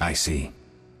 I see.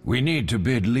 We need to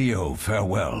bid Leo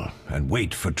farewell and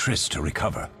wait for Triss to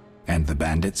recover. And the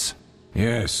bandits?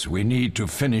 Yes, we need to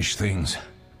finish things.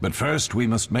 But first we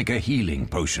must make a healing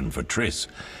potion for Triss.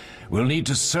 We'll need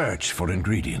to search for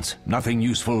ingredients. Nothing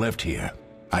useful left here.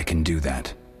 I can do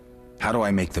that. How do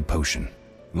I make the potion?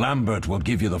 Lambert will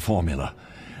give you the formula.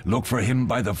 Look for him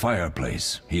by the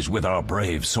fireplace. He's with our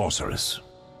brave sorceress.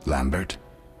 Lambert?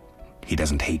 He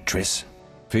doesn't hate Triss?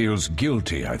 Feels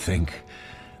guilty, I think.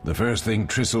 The first thing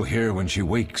Triss'll hear when she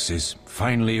wakes is,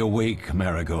 "Finally awake,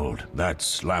 Marigold."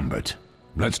 That's Lambert.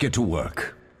 Let's get to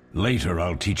work. Later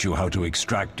I'll teach you how to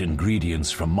extract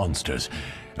ingredients from monsters.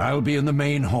 I'll be in the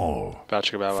main hall.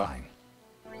 Fine.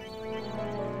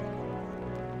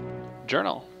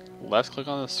 Journal. Left click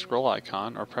on the scroll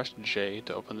icon or press J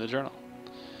to open the journal.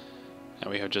 And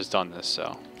we have just done this,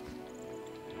 so.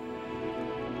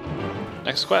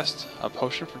 Next quest, a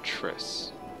potion for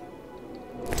Triss.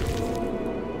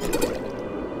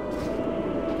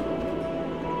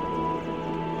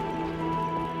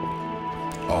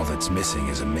 All that's missing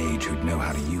is a mage who'd know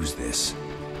how to use this.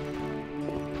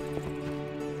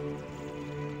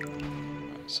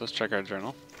 So let's check our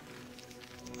journal.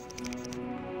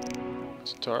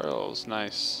 Tutorials,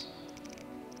 nice.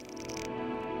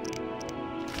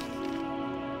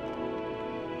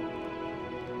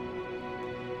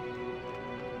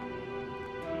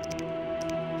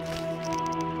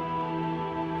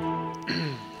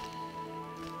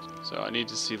 So I need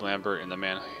to see Lambert in the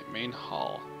main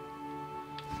hall.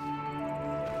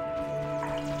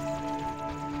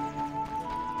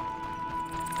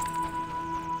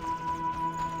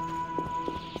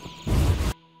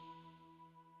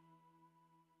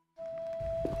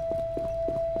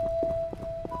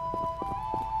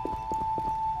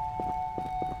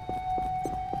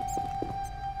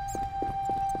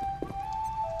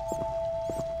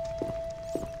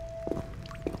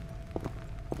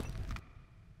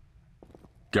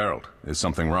 Geralt, is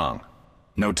something wrong?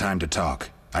 No time to talk.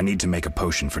 I need to make a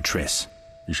potion for Triss.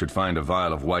 You should find a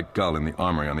vial of white gull in the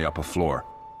armory on the upper floor.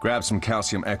 Grab some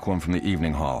calcium equum from the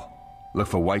evening hall. Look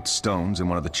for white stones in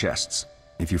one of the chests.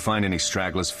 If you find any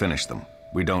stragglers, finish them.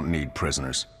 We don't need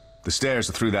prisoners. The stairs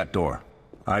are through that door.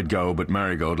 I'd go, but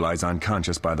Marigold lies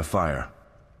unconscious by the fire.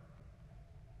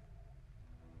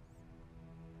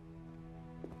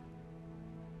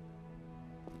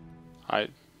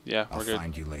 Yeah, we're good. I'll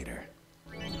find you later.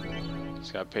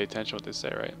 Just gotta pay attention to what they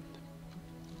say, right?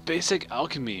 Basic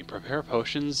alchemy. Prepare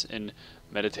potions in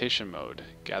meditation mode.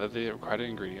 Gather the required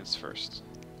ingredients first.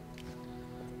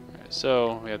 Alright,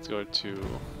 So we have to go to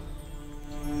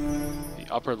the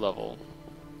upper level.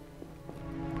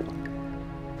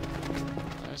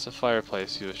 There's the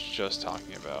fireplace he was just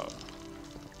talking about.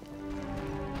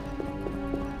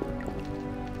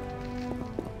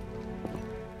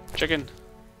 Chicken.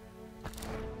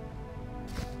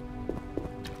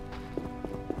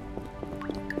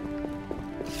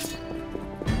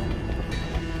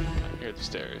 Here are the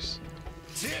stairs.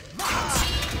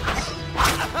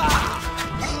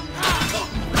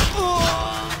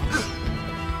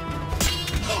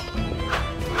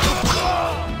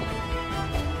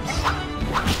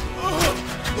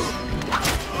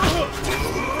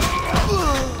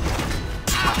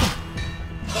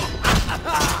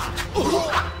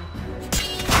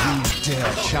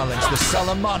 Dare challenge the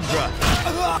Salamandra!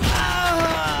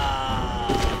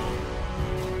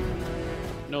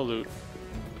 No loot.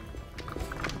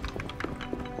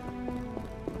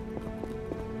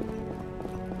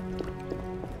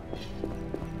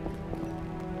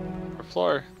 Or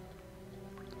floor.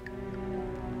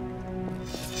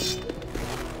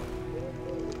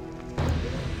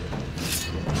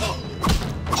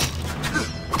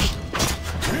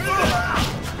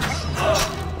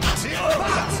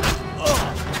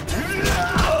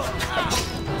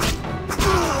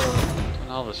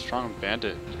 A strong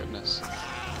bandit, goodness. Alright,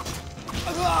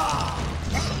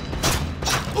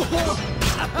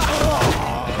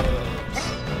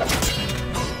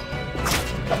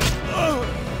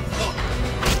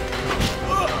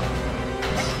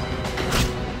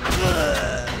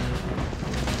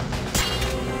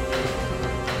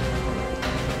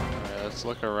 let's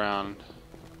look around.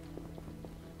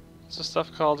 What's this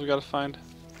stuff called we gotta find?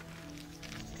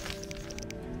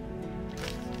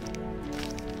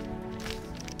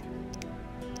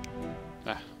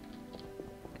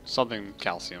 Something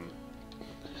calcium.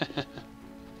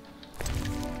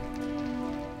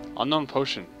 Unknown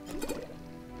potion.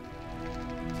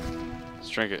 Let's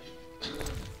drink it.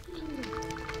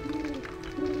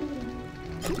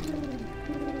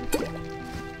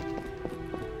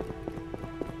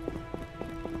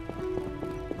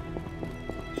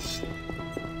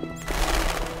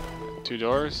 Two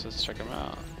doors, let's check them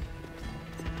out.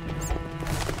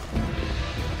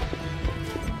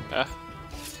 Yeah.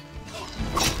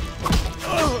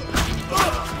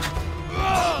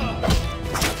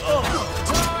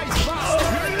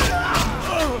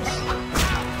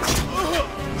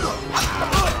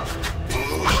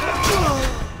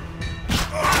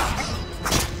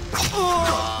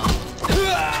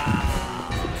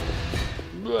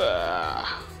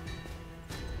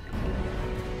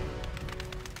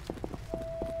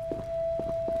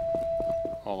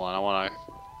 Hold on, I want to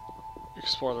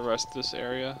explore the rest of this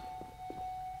area.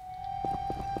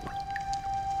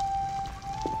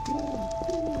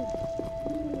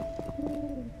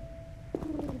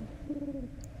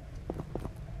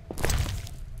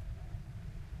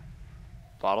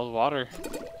 Bottled water.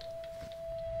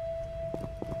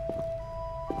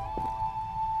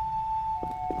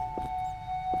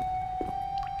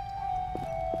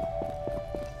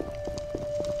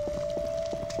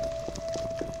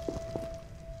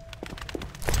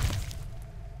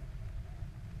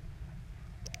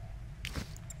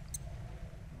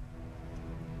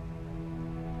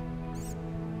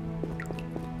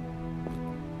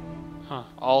 Huh,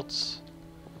 alt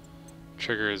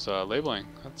triggers labeling.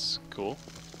 That's cool.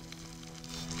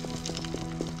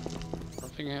 I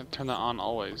think I can turn that on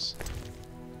always.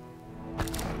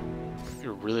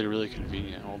 You're really, really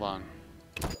convenient. Hold on.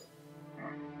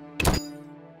 An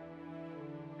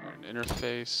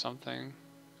interface, something.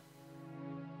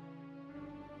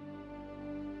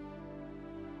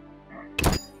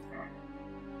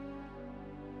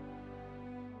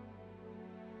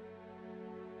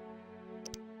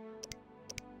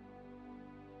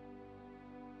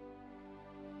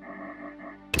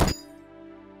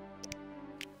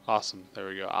 Awesome, there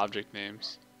we go, object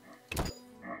names.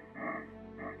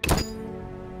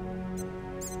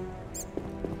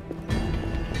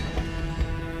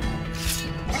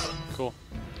 Cool.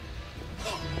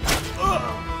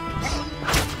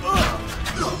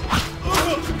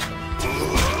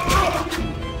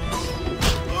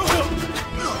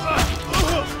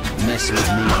 Mess with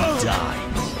me and die.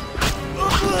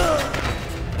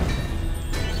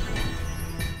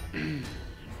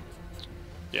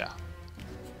 Yeah.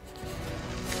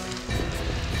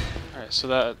 Alright, so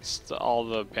that's all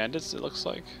the bandits, it looks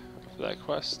like, for that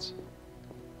quest.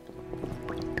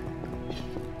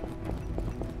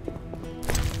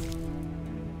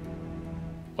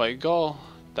 White Gull,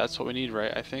 that's what we need,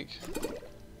 right? I think.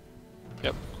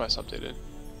 Yep, quest updated.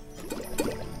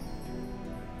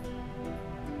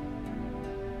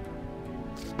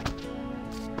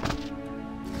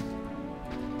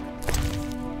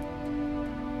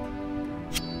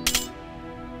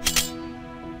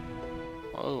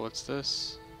 what's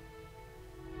this?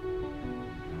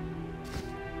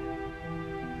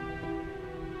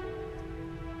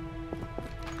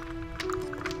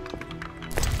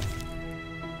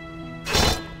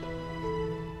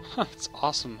 It's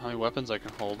awesome how many weapons I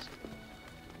can hold.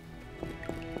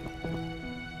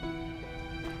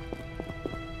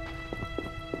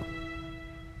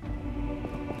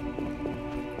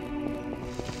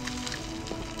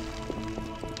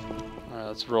 Alright,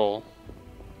 let's roll.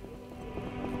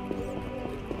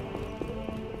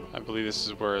 I believe this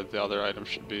is where the other item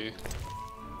should be.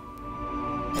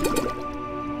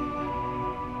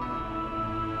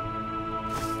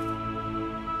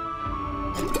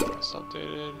 It's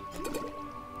updated.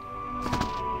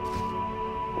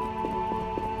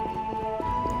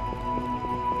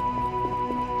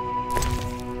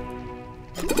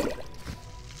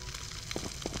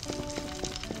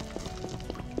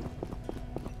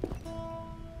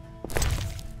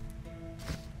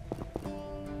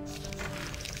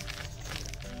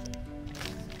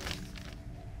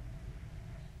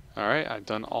 Alright, I've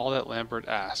done all that Lambert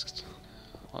asked.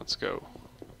 Let's go.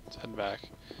 Let's head back.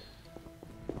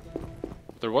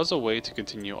 There was a way to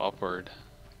continue upward,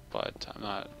 but I'm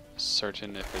not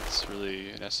certain if it's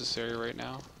really necessary right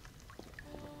now.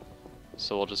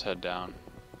 So we'll just head down.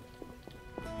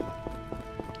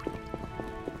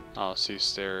 I'll see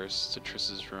stairs to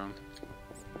Triss's room.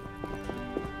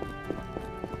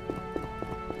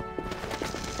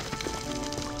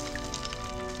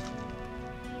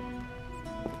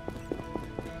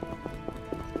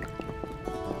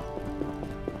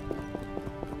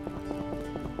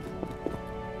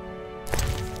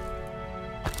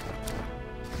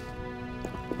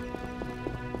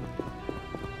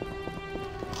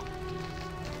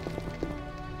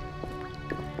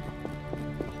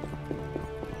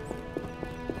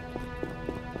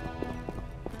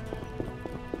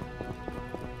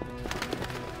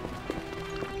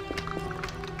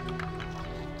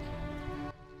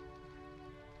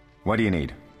 What do you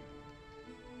need?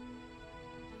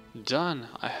 Done.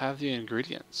 I have the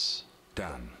ingredients.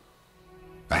 Done.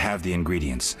 I have the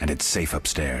ingredients, and it's safe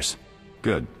upstairs.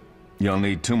 Good. You'll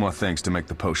need 2 more things to make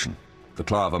the potion. The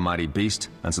claw of a mighty beast,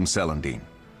 and some celandine.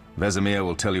 Vesemir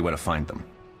will tell you where to find them.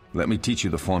 Let me teach you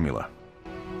the formula.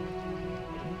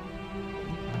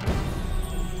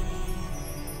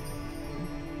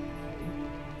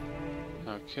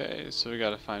 Okay, so we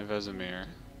gotta find Vesemir.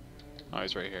 Oh,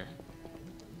 he's right here.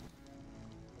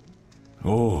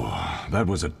 Oh, that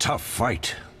was a tough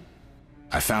fight.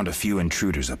 I found a few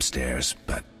intruders upstairs,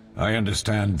 but... I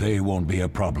understand they won't be a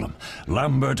problem.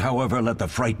 Lambert, however, let the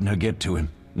Frightener get to him.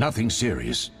 Nothing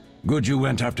serious. Good you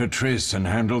went after Triss and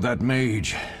handled that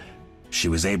mage. She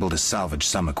was able to salvage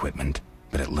some equipment,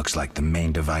 but it looks like the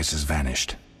main device has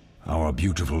vanished. Our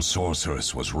beautiful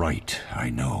sorceress was right, I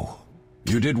know.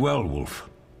 You did well, Wolf.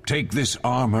 Take this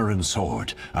armor and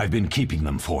sword. I've been keeping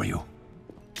them for you.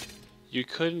 You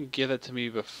couldn't give it to me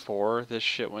before this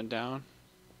shit went down?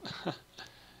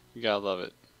 You gotta love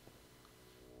it.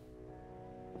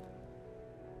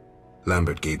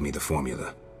 Lambert gave me the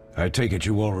formula. I take it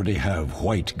you already have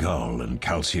white gall and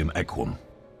calcium equum.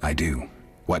 I do.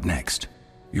 What next?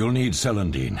 You'll need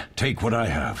celandine. Take what I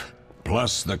have.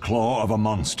 Plus the claw of a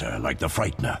monster like the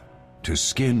Frightener. To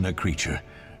skin a creature,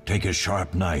 take a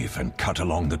sharp knife and cut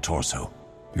along the torso.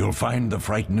 You'll find the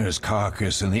Frightener's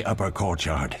carcass in the upper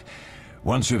courtyard.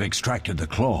 Once you've extracted the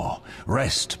claw,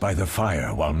 rest by the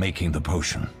fire while making the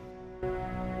potion.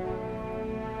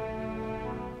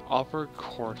 Upper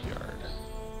courtyard.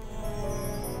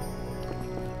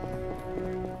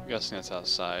 I'm guessing that's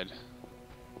outside.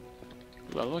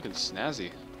 Ooh, I'm looking snazzy.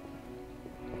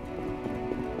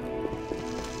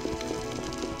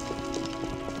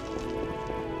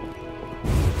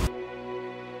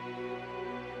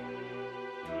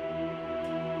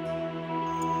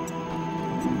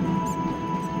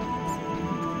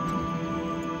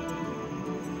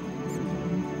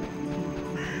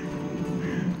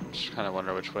 Kind of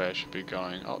wonder which way I should be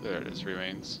going. Oh, there it is,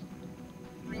 remains.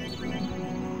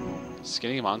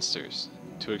 Skinning monsters.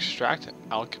 To extract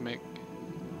alchemical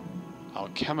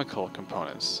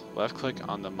components, left click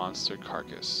on the monster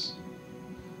carcass.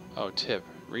 Oh, tip.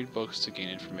 Read books to gain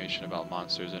information about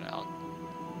monsters and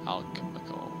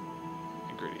alchemical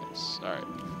ingredients. Alright.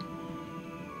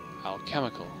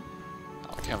 Alchemical.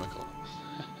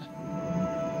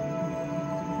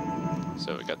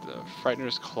 So we got the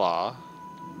Frightener's Claw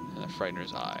and the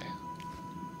Frightener's Eye.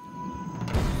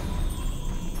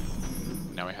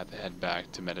 Now we have to head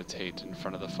back to meditate in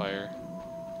front of the fire.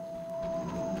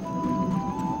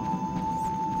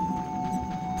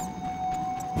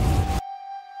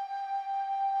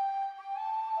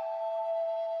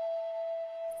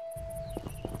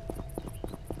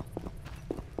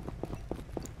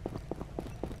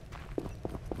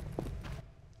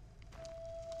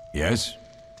 Yes?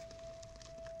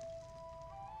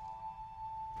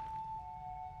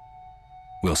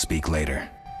 We'll speak later.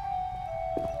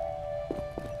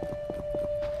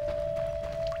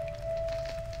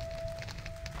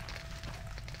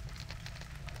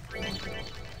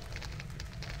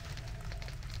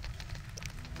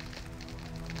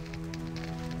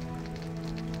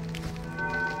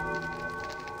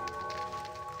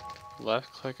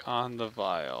 Left click on the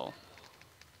vial.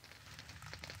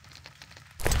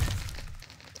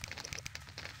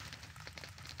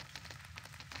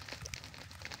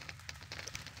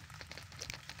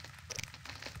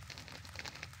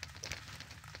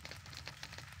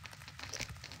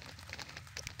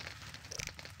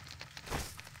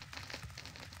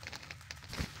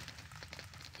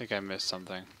 I think I missed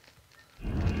something.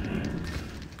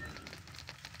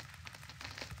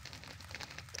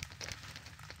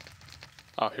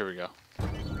 Oh, here we go.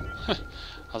 I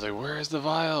was like, where is the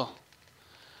vial?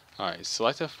 Alright,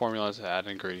 select a formula to add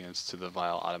ingredients to the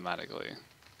vial automatically.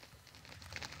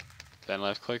 Then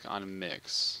left click on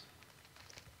mix.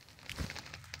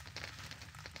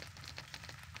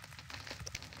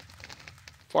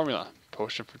 Formula,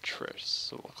 potion for Trish.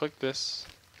 So we'll click this,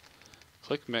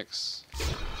 click mix.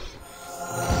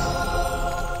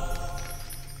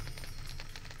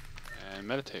 And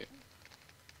meditate.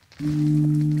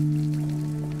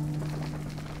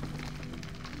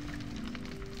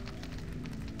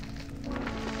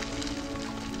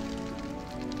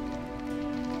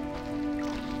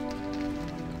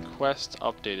 Quest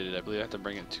updated. I believe I have to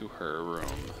bring it to her room.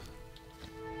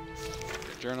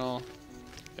 Journal.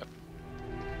 Yep.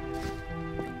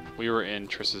 We were in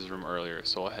Triss's room earlier,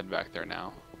 so I'll head back there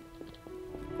now.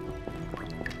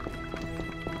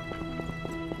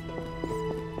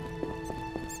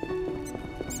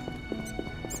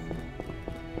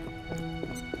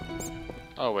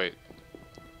 Oh wait.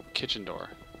 Kitchen door.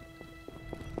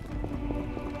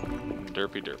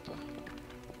 Derpy derpa.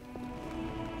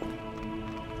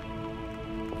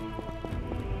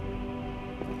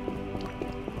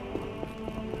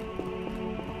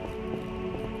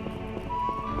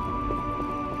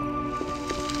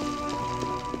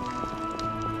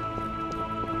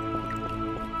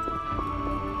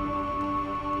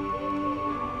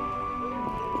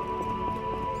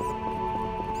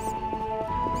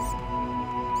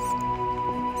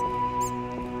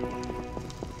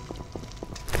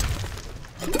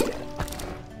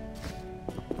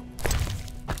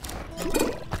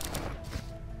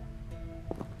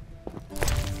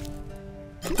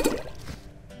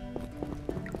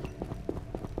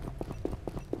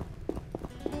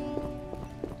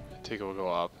 I think it will go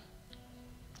up.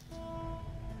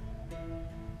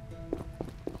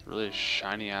 Really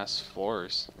shiny ass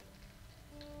floors.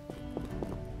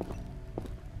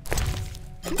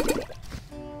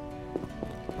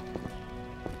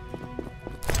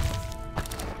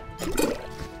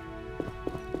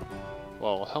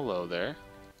 Well, hello there.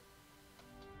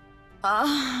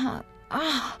 Oh.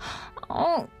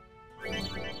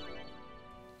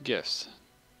 Gifts.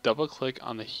 Double click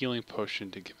on the healing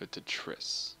potion to give it to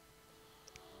Triss.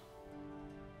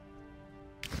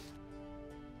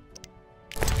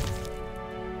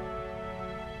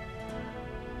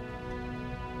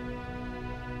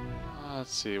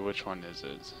 Let's see, which one is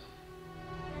it?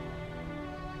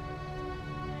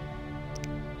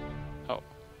 Oh,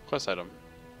 quest item.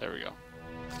 There we go.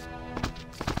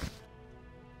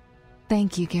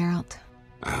 Thank you, Geralt.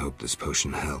 I hope this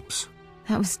potion helps.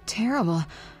 That was terrible.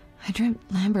 I dreamt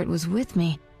Lambert was with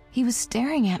me. He was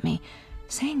staring at me,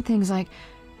 saying things like,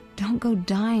 "Don't go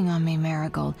dying on me,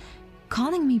 Marigold,"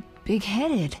 calling me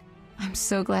big-headed. I'm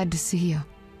so glad to see you.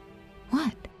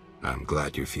 What? I'm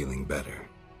glad you're feeling better.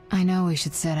 I know we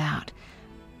should set out,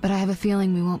 but I have a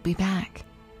feeling we won't be back.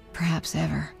 Perhaps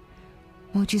ever.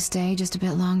 Won't you stay just a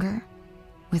bit longer?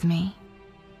 With me?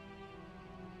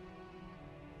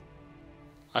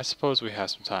 I suppose we have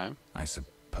some time. I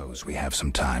suppose we have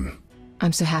some time.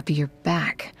 I'm so happy you're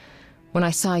back. When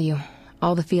I saw you,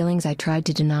 all the feelings I tried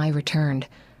to deny returned,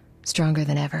 stronger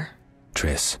than ever.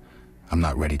 Triss, I'm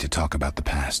not ready to talk about the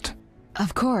past.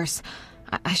 Of course.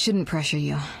 I shouldn't pressure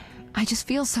you. I just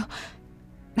feel so...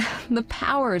 The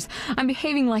powers. I'm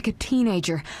behaving like a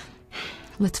teenager.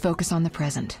 Let's focus on the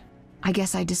present. I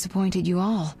guess I disappointed you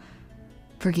all.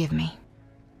 Forgive me.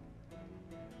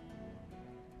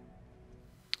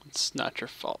 It's not your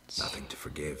fault. Nothing to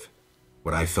forgive.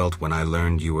 What I felt when I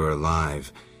learned you were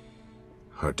alive,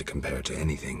 hard to compare to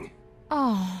anything.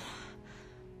 Oh.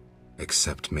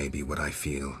 Except maybe what I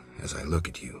feel as I look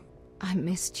at you. I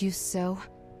missed you so.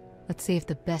 Let's see if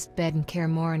the best bed in Kaer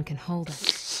Morhen can hold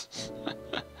us.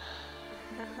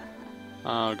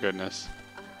 Oh, goodness.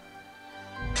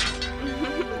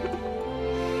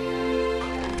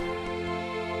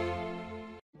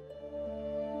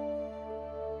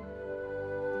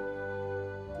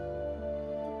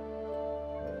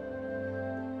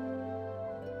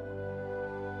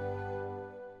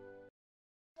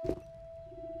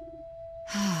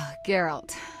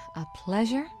 Geralt, a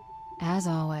pleasure, as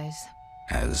always.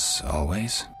 As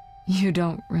always? You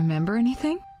don't remember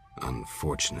anything?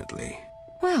 Unfortunately.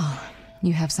 Well,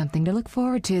 you have something to look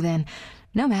forward to then.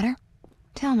 No matter.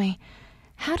 Tell me,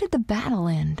 how did the battle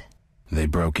end? They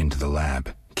broke into the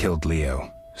lab, killed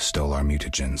Leo, stole our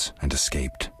mutagens, and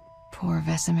escaped. Poor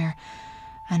Vesemir.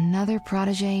 Another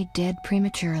protege dead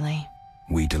prematurely.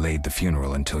 We delayed the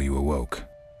funeral until you awoke.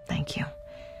 Thank you.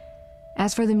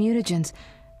 As for the mutagens,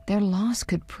 their loss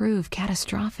could prove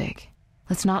catastrophic.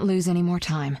 Let's not lose any more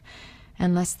time.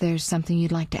 Unless there's something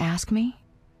you'd like to ask me?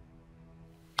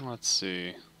 Let's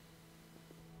see.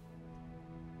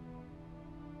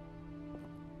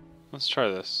 Let's try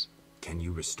this. Can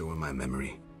you restore my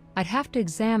memory? I'd have to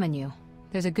examine you.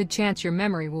 There's a good chance your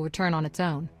memory will return on its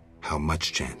own. How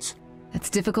much chance? It's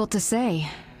difficult to say.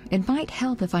 It might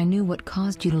help if I knew what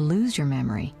caused you to lose your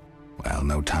memory. Well,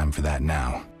 no time for that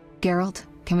now. Geralt,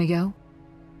 can we go?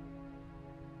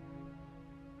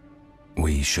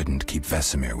 We shouldn't keep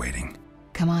Vesemir waiting.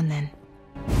 Come on then.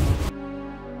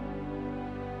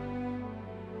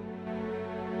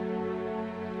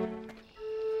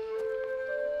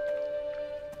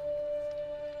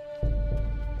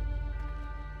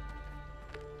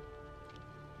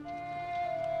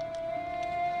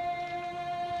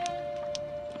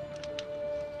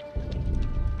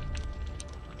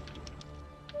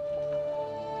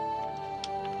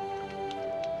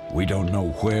 We don't know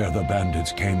where the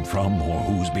bandits came from or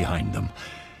who's behind them.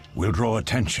 We'll draw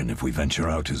attention if we venture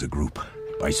out as a group.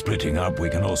 By splitting up, we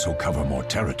can also cover more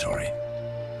territory.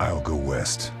 I'll go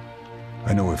west.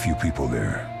 I know a few people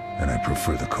there, and I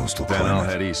prefer the coastal Then climate. I'll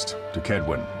head east, to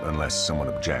Kedwin, unless someone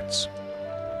objects.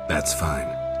 That's fine.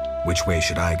 Which way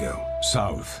should I go?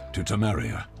 South, to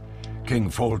Temeria. King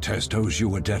Foltest owes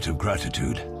you a debt of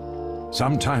gratitude.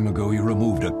 Some time ago you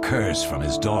removed a curse from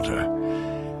his daughter.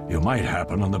 You might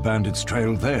happen on the bandits'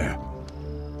 trail there.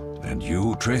 And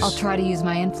you, Triss? I'll try to use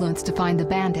my influence to find the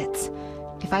bandits.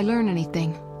 If I learn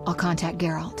anything, I'll contact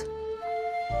Geralt.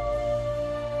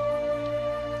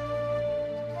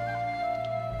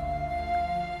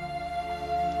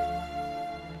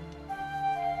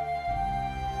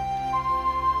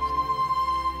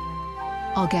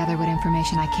 I'll gather what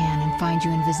information I can and find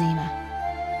you in Vizima.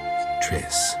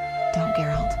 Triss. Don't,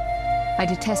 Geralt. I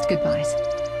detest goodbyes.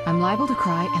 I'm liable to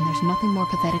cry, and there's nothing more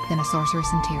pathetic than a sorceress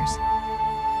in tears.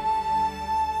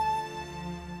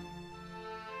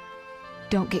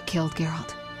 Don't get killed,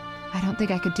 Geralt. I don't think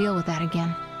I could deal with that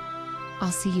again.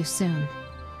 I'll see you soon.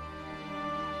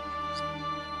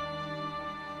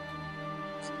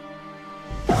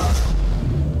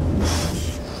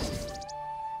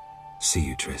 See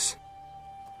you, Triss.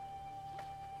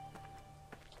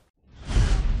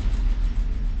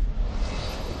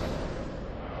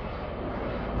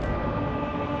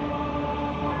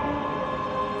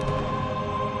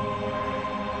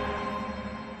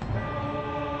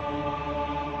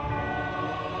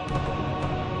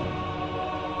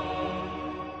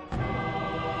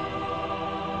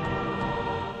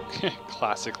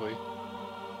 Classically.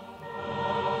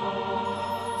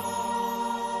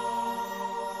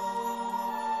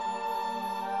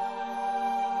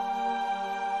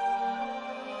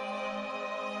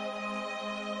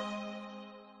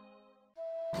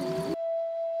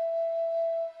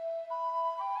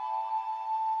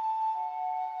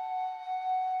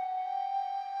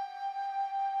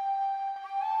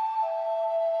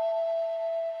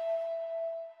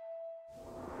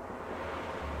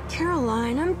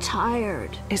 Caroline, I'm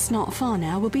tired. It's not far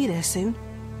now. We'll be there soon.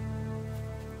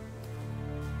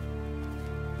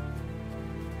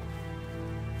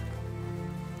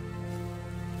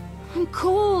 I'm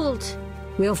cold.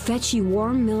 We'll fetch you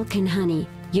warm milk and honey.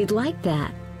 You'd like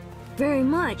that. Very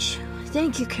much.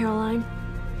 Thank you, Caroline.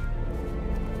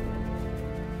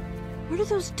 What are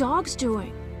those dogs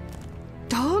doing?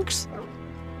 Dogs?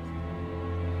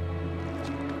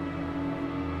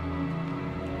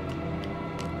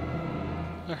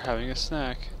 They're having a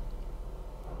snack.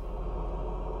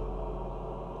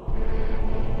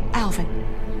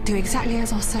 Alvin, do exactly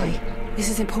as I say. This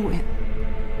is important.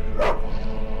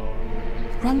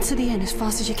 Run to the inn as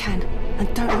fast as you can,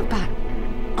 and don't look back.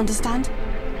 Understand?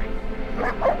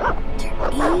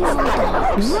 They're evil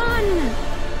dogs. Run!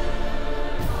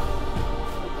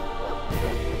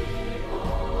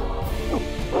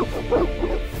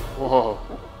 Whoa.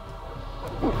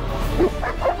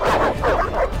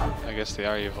 I guess they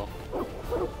are evil.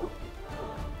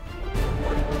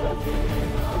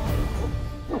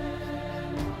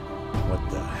 What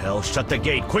the hell? Shut the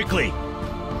gate, quickly!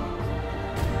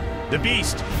 The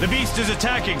beast! The beast is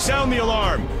attacking! Sound the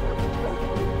alarm!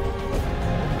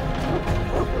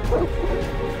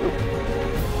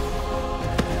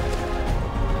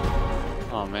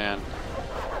 Oh man.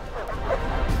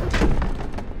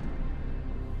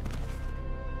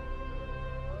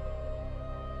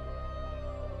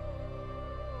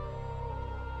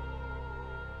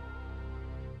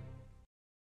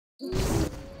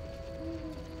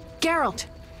 Geralt!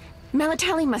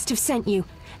 Melatelli must have sent you.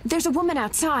 There's a woman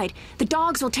outside. The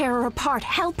dogs will tear her apart.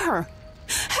 Help her!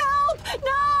 Help!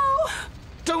 No!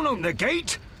 Don't open the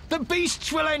gate! The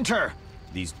beasts will enter!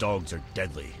 These dogs are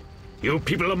deadly. You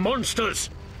people are monsters!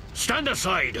 Stand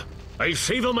aside! I'll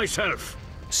save them myself!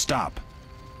 Stop.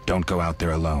 Don't go out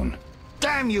there alone.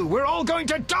 Damn you! We're all going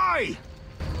to die!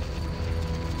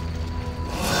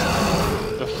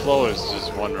 The flow is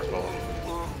just wonderful.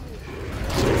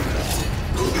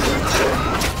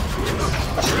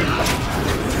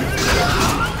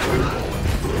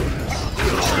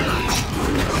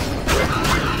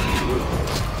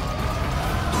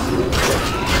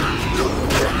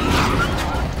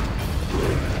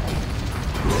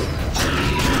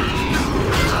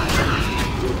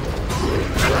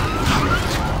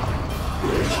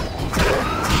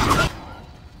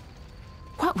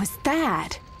 What was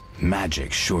that?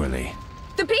 Magic, surely.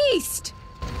 The beast!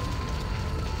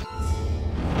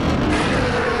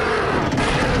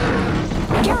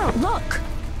 Geralt, look!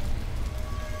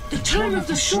 The time of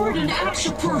the sword and axe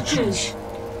approaches.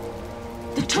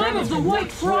 The time of the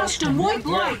white frost and white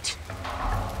light.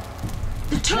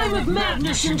 The time of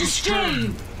madness and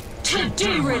disdain.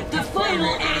 Tedirit, the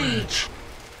final age.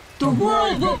 The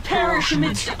world will perish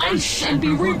amidst ice and be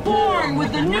reborn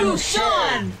with the new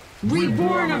sun.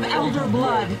 Reborn of elder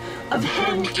blood, of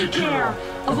hen Icaer,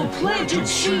 of a planted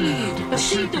seed. A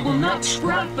seed that will not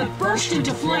sprout but burst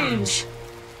into flames.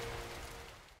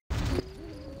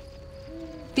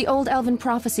 The old elven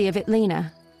prophecy of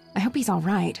Itlena. I hope he's all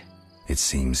right. It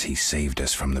seems he saved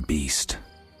us from the beast.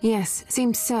 Yes,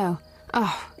 seems so.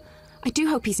 Oh, I do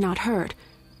hope he's not hurt.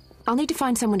 I'll need to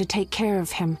find someone to take care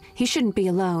of him. He shouldn't be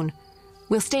alone.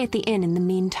 We'll stay at the inn in the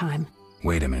meantime.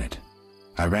 Wait a minute.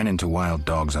 I ran into wild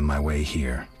dogs on my way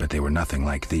here, but they were nothing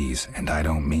like these, and I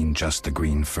don't mean just the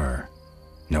green fur.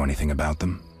 Know anything about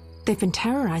them? They've been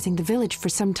terrorizing the village for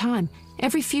some time.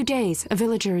 Every few days, a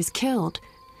villager is killed.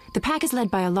 The pack is led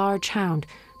by a large hound,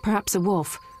 perhaps a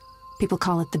wolf. People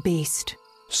call it the Beast.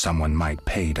 Someone might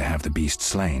pay to have the beast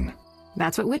slain.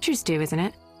 That's what witchers do, isn't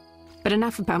it? But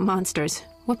enough about monsters.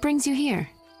 What brings you here?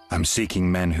 I'm seeking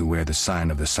men who wear the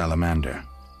sign of the salamander.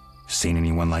 Seen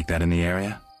anyone like that in the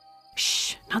area?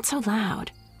 Shh, not so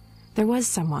loud. There was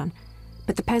someone,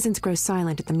 but the peasants grow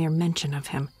silent at the mere mention of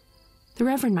him. The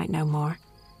Reverend might know more.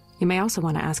 You may also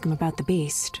want to ask him about the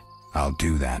beast. I'll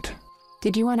do that.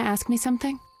 Did you want to ask me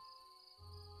something?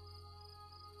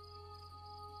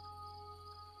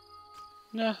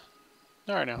 Nah,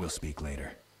 not right now. We'll speak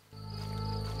later.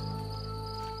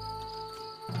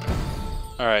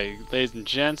 Alright, ladies and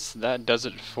gents, that does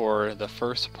it for the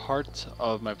first part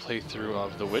of my playthrough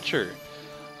of The Witcher.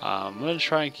 I'm going to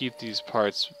try and keep these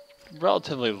parts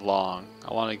relatively long.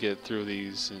 I want to get through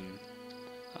these in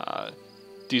a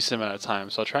decent amount of time,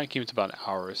 so I'll try and keep it to about an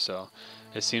hour or so.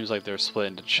 It seems like they're split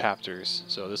into chapters,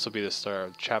 so this will be the start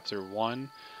of chapter 1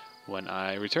 when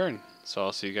I return. So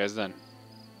I'll see you guys then.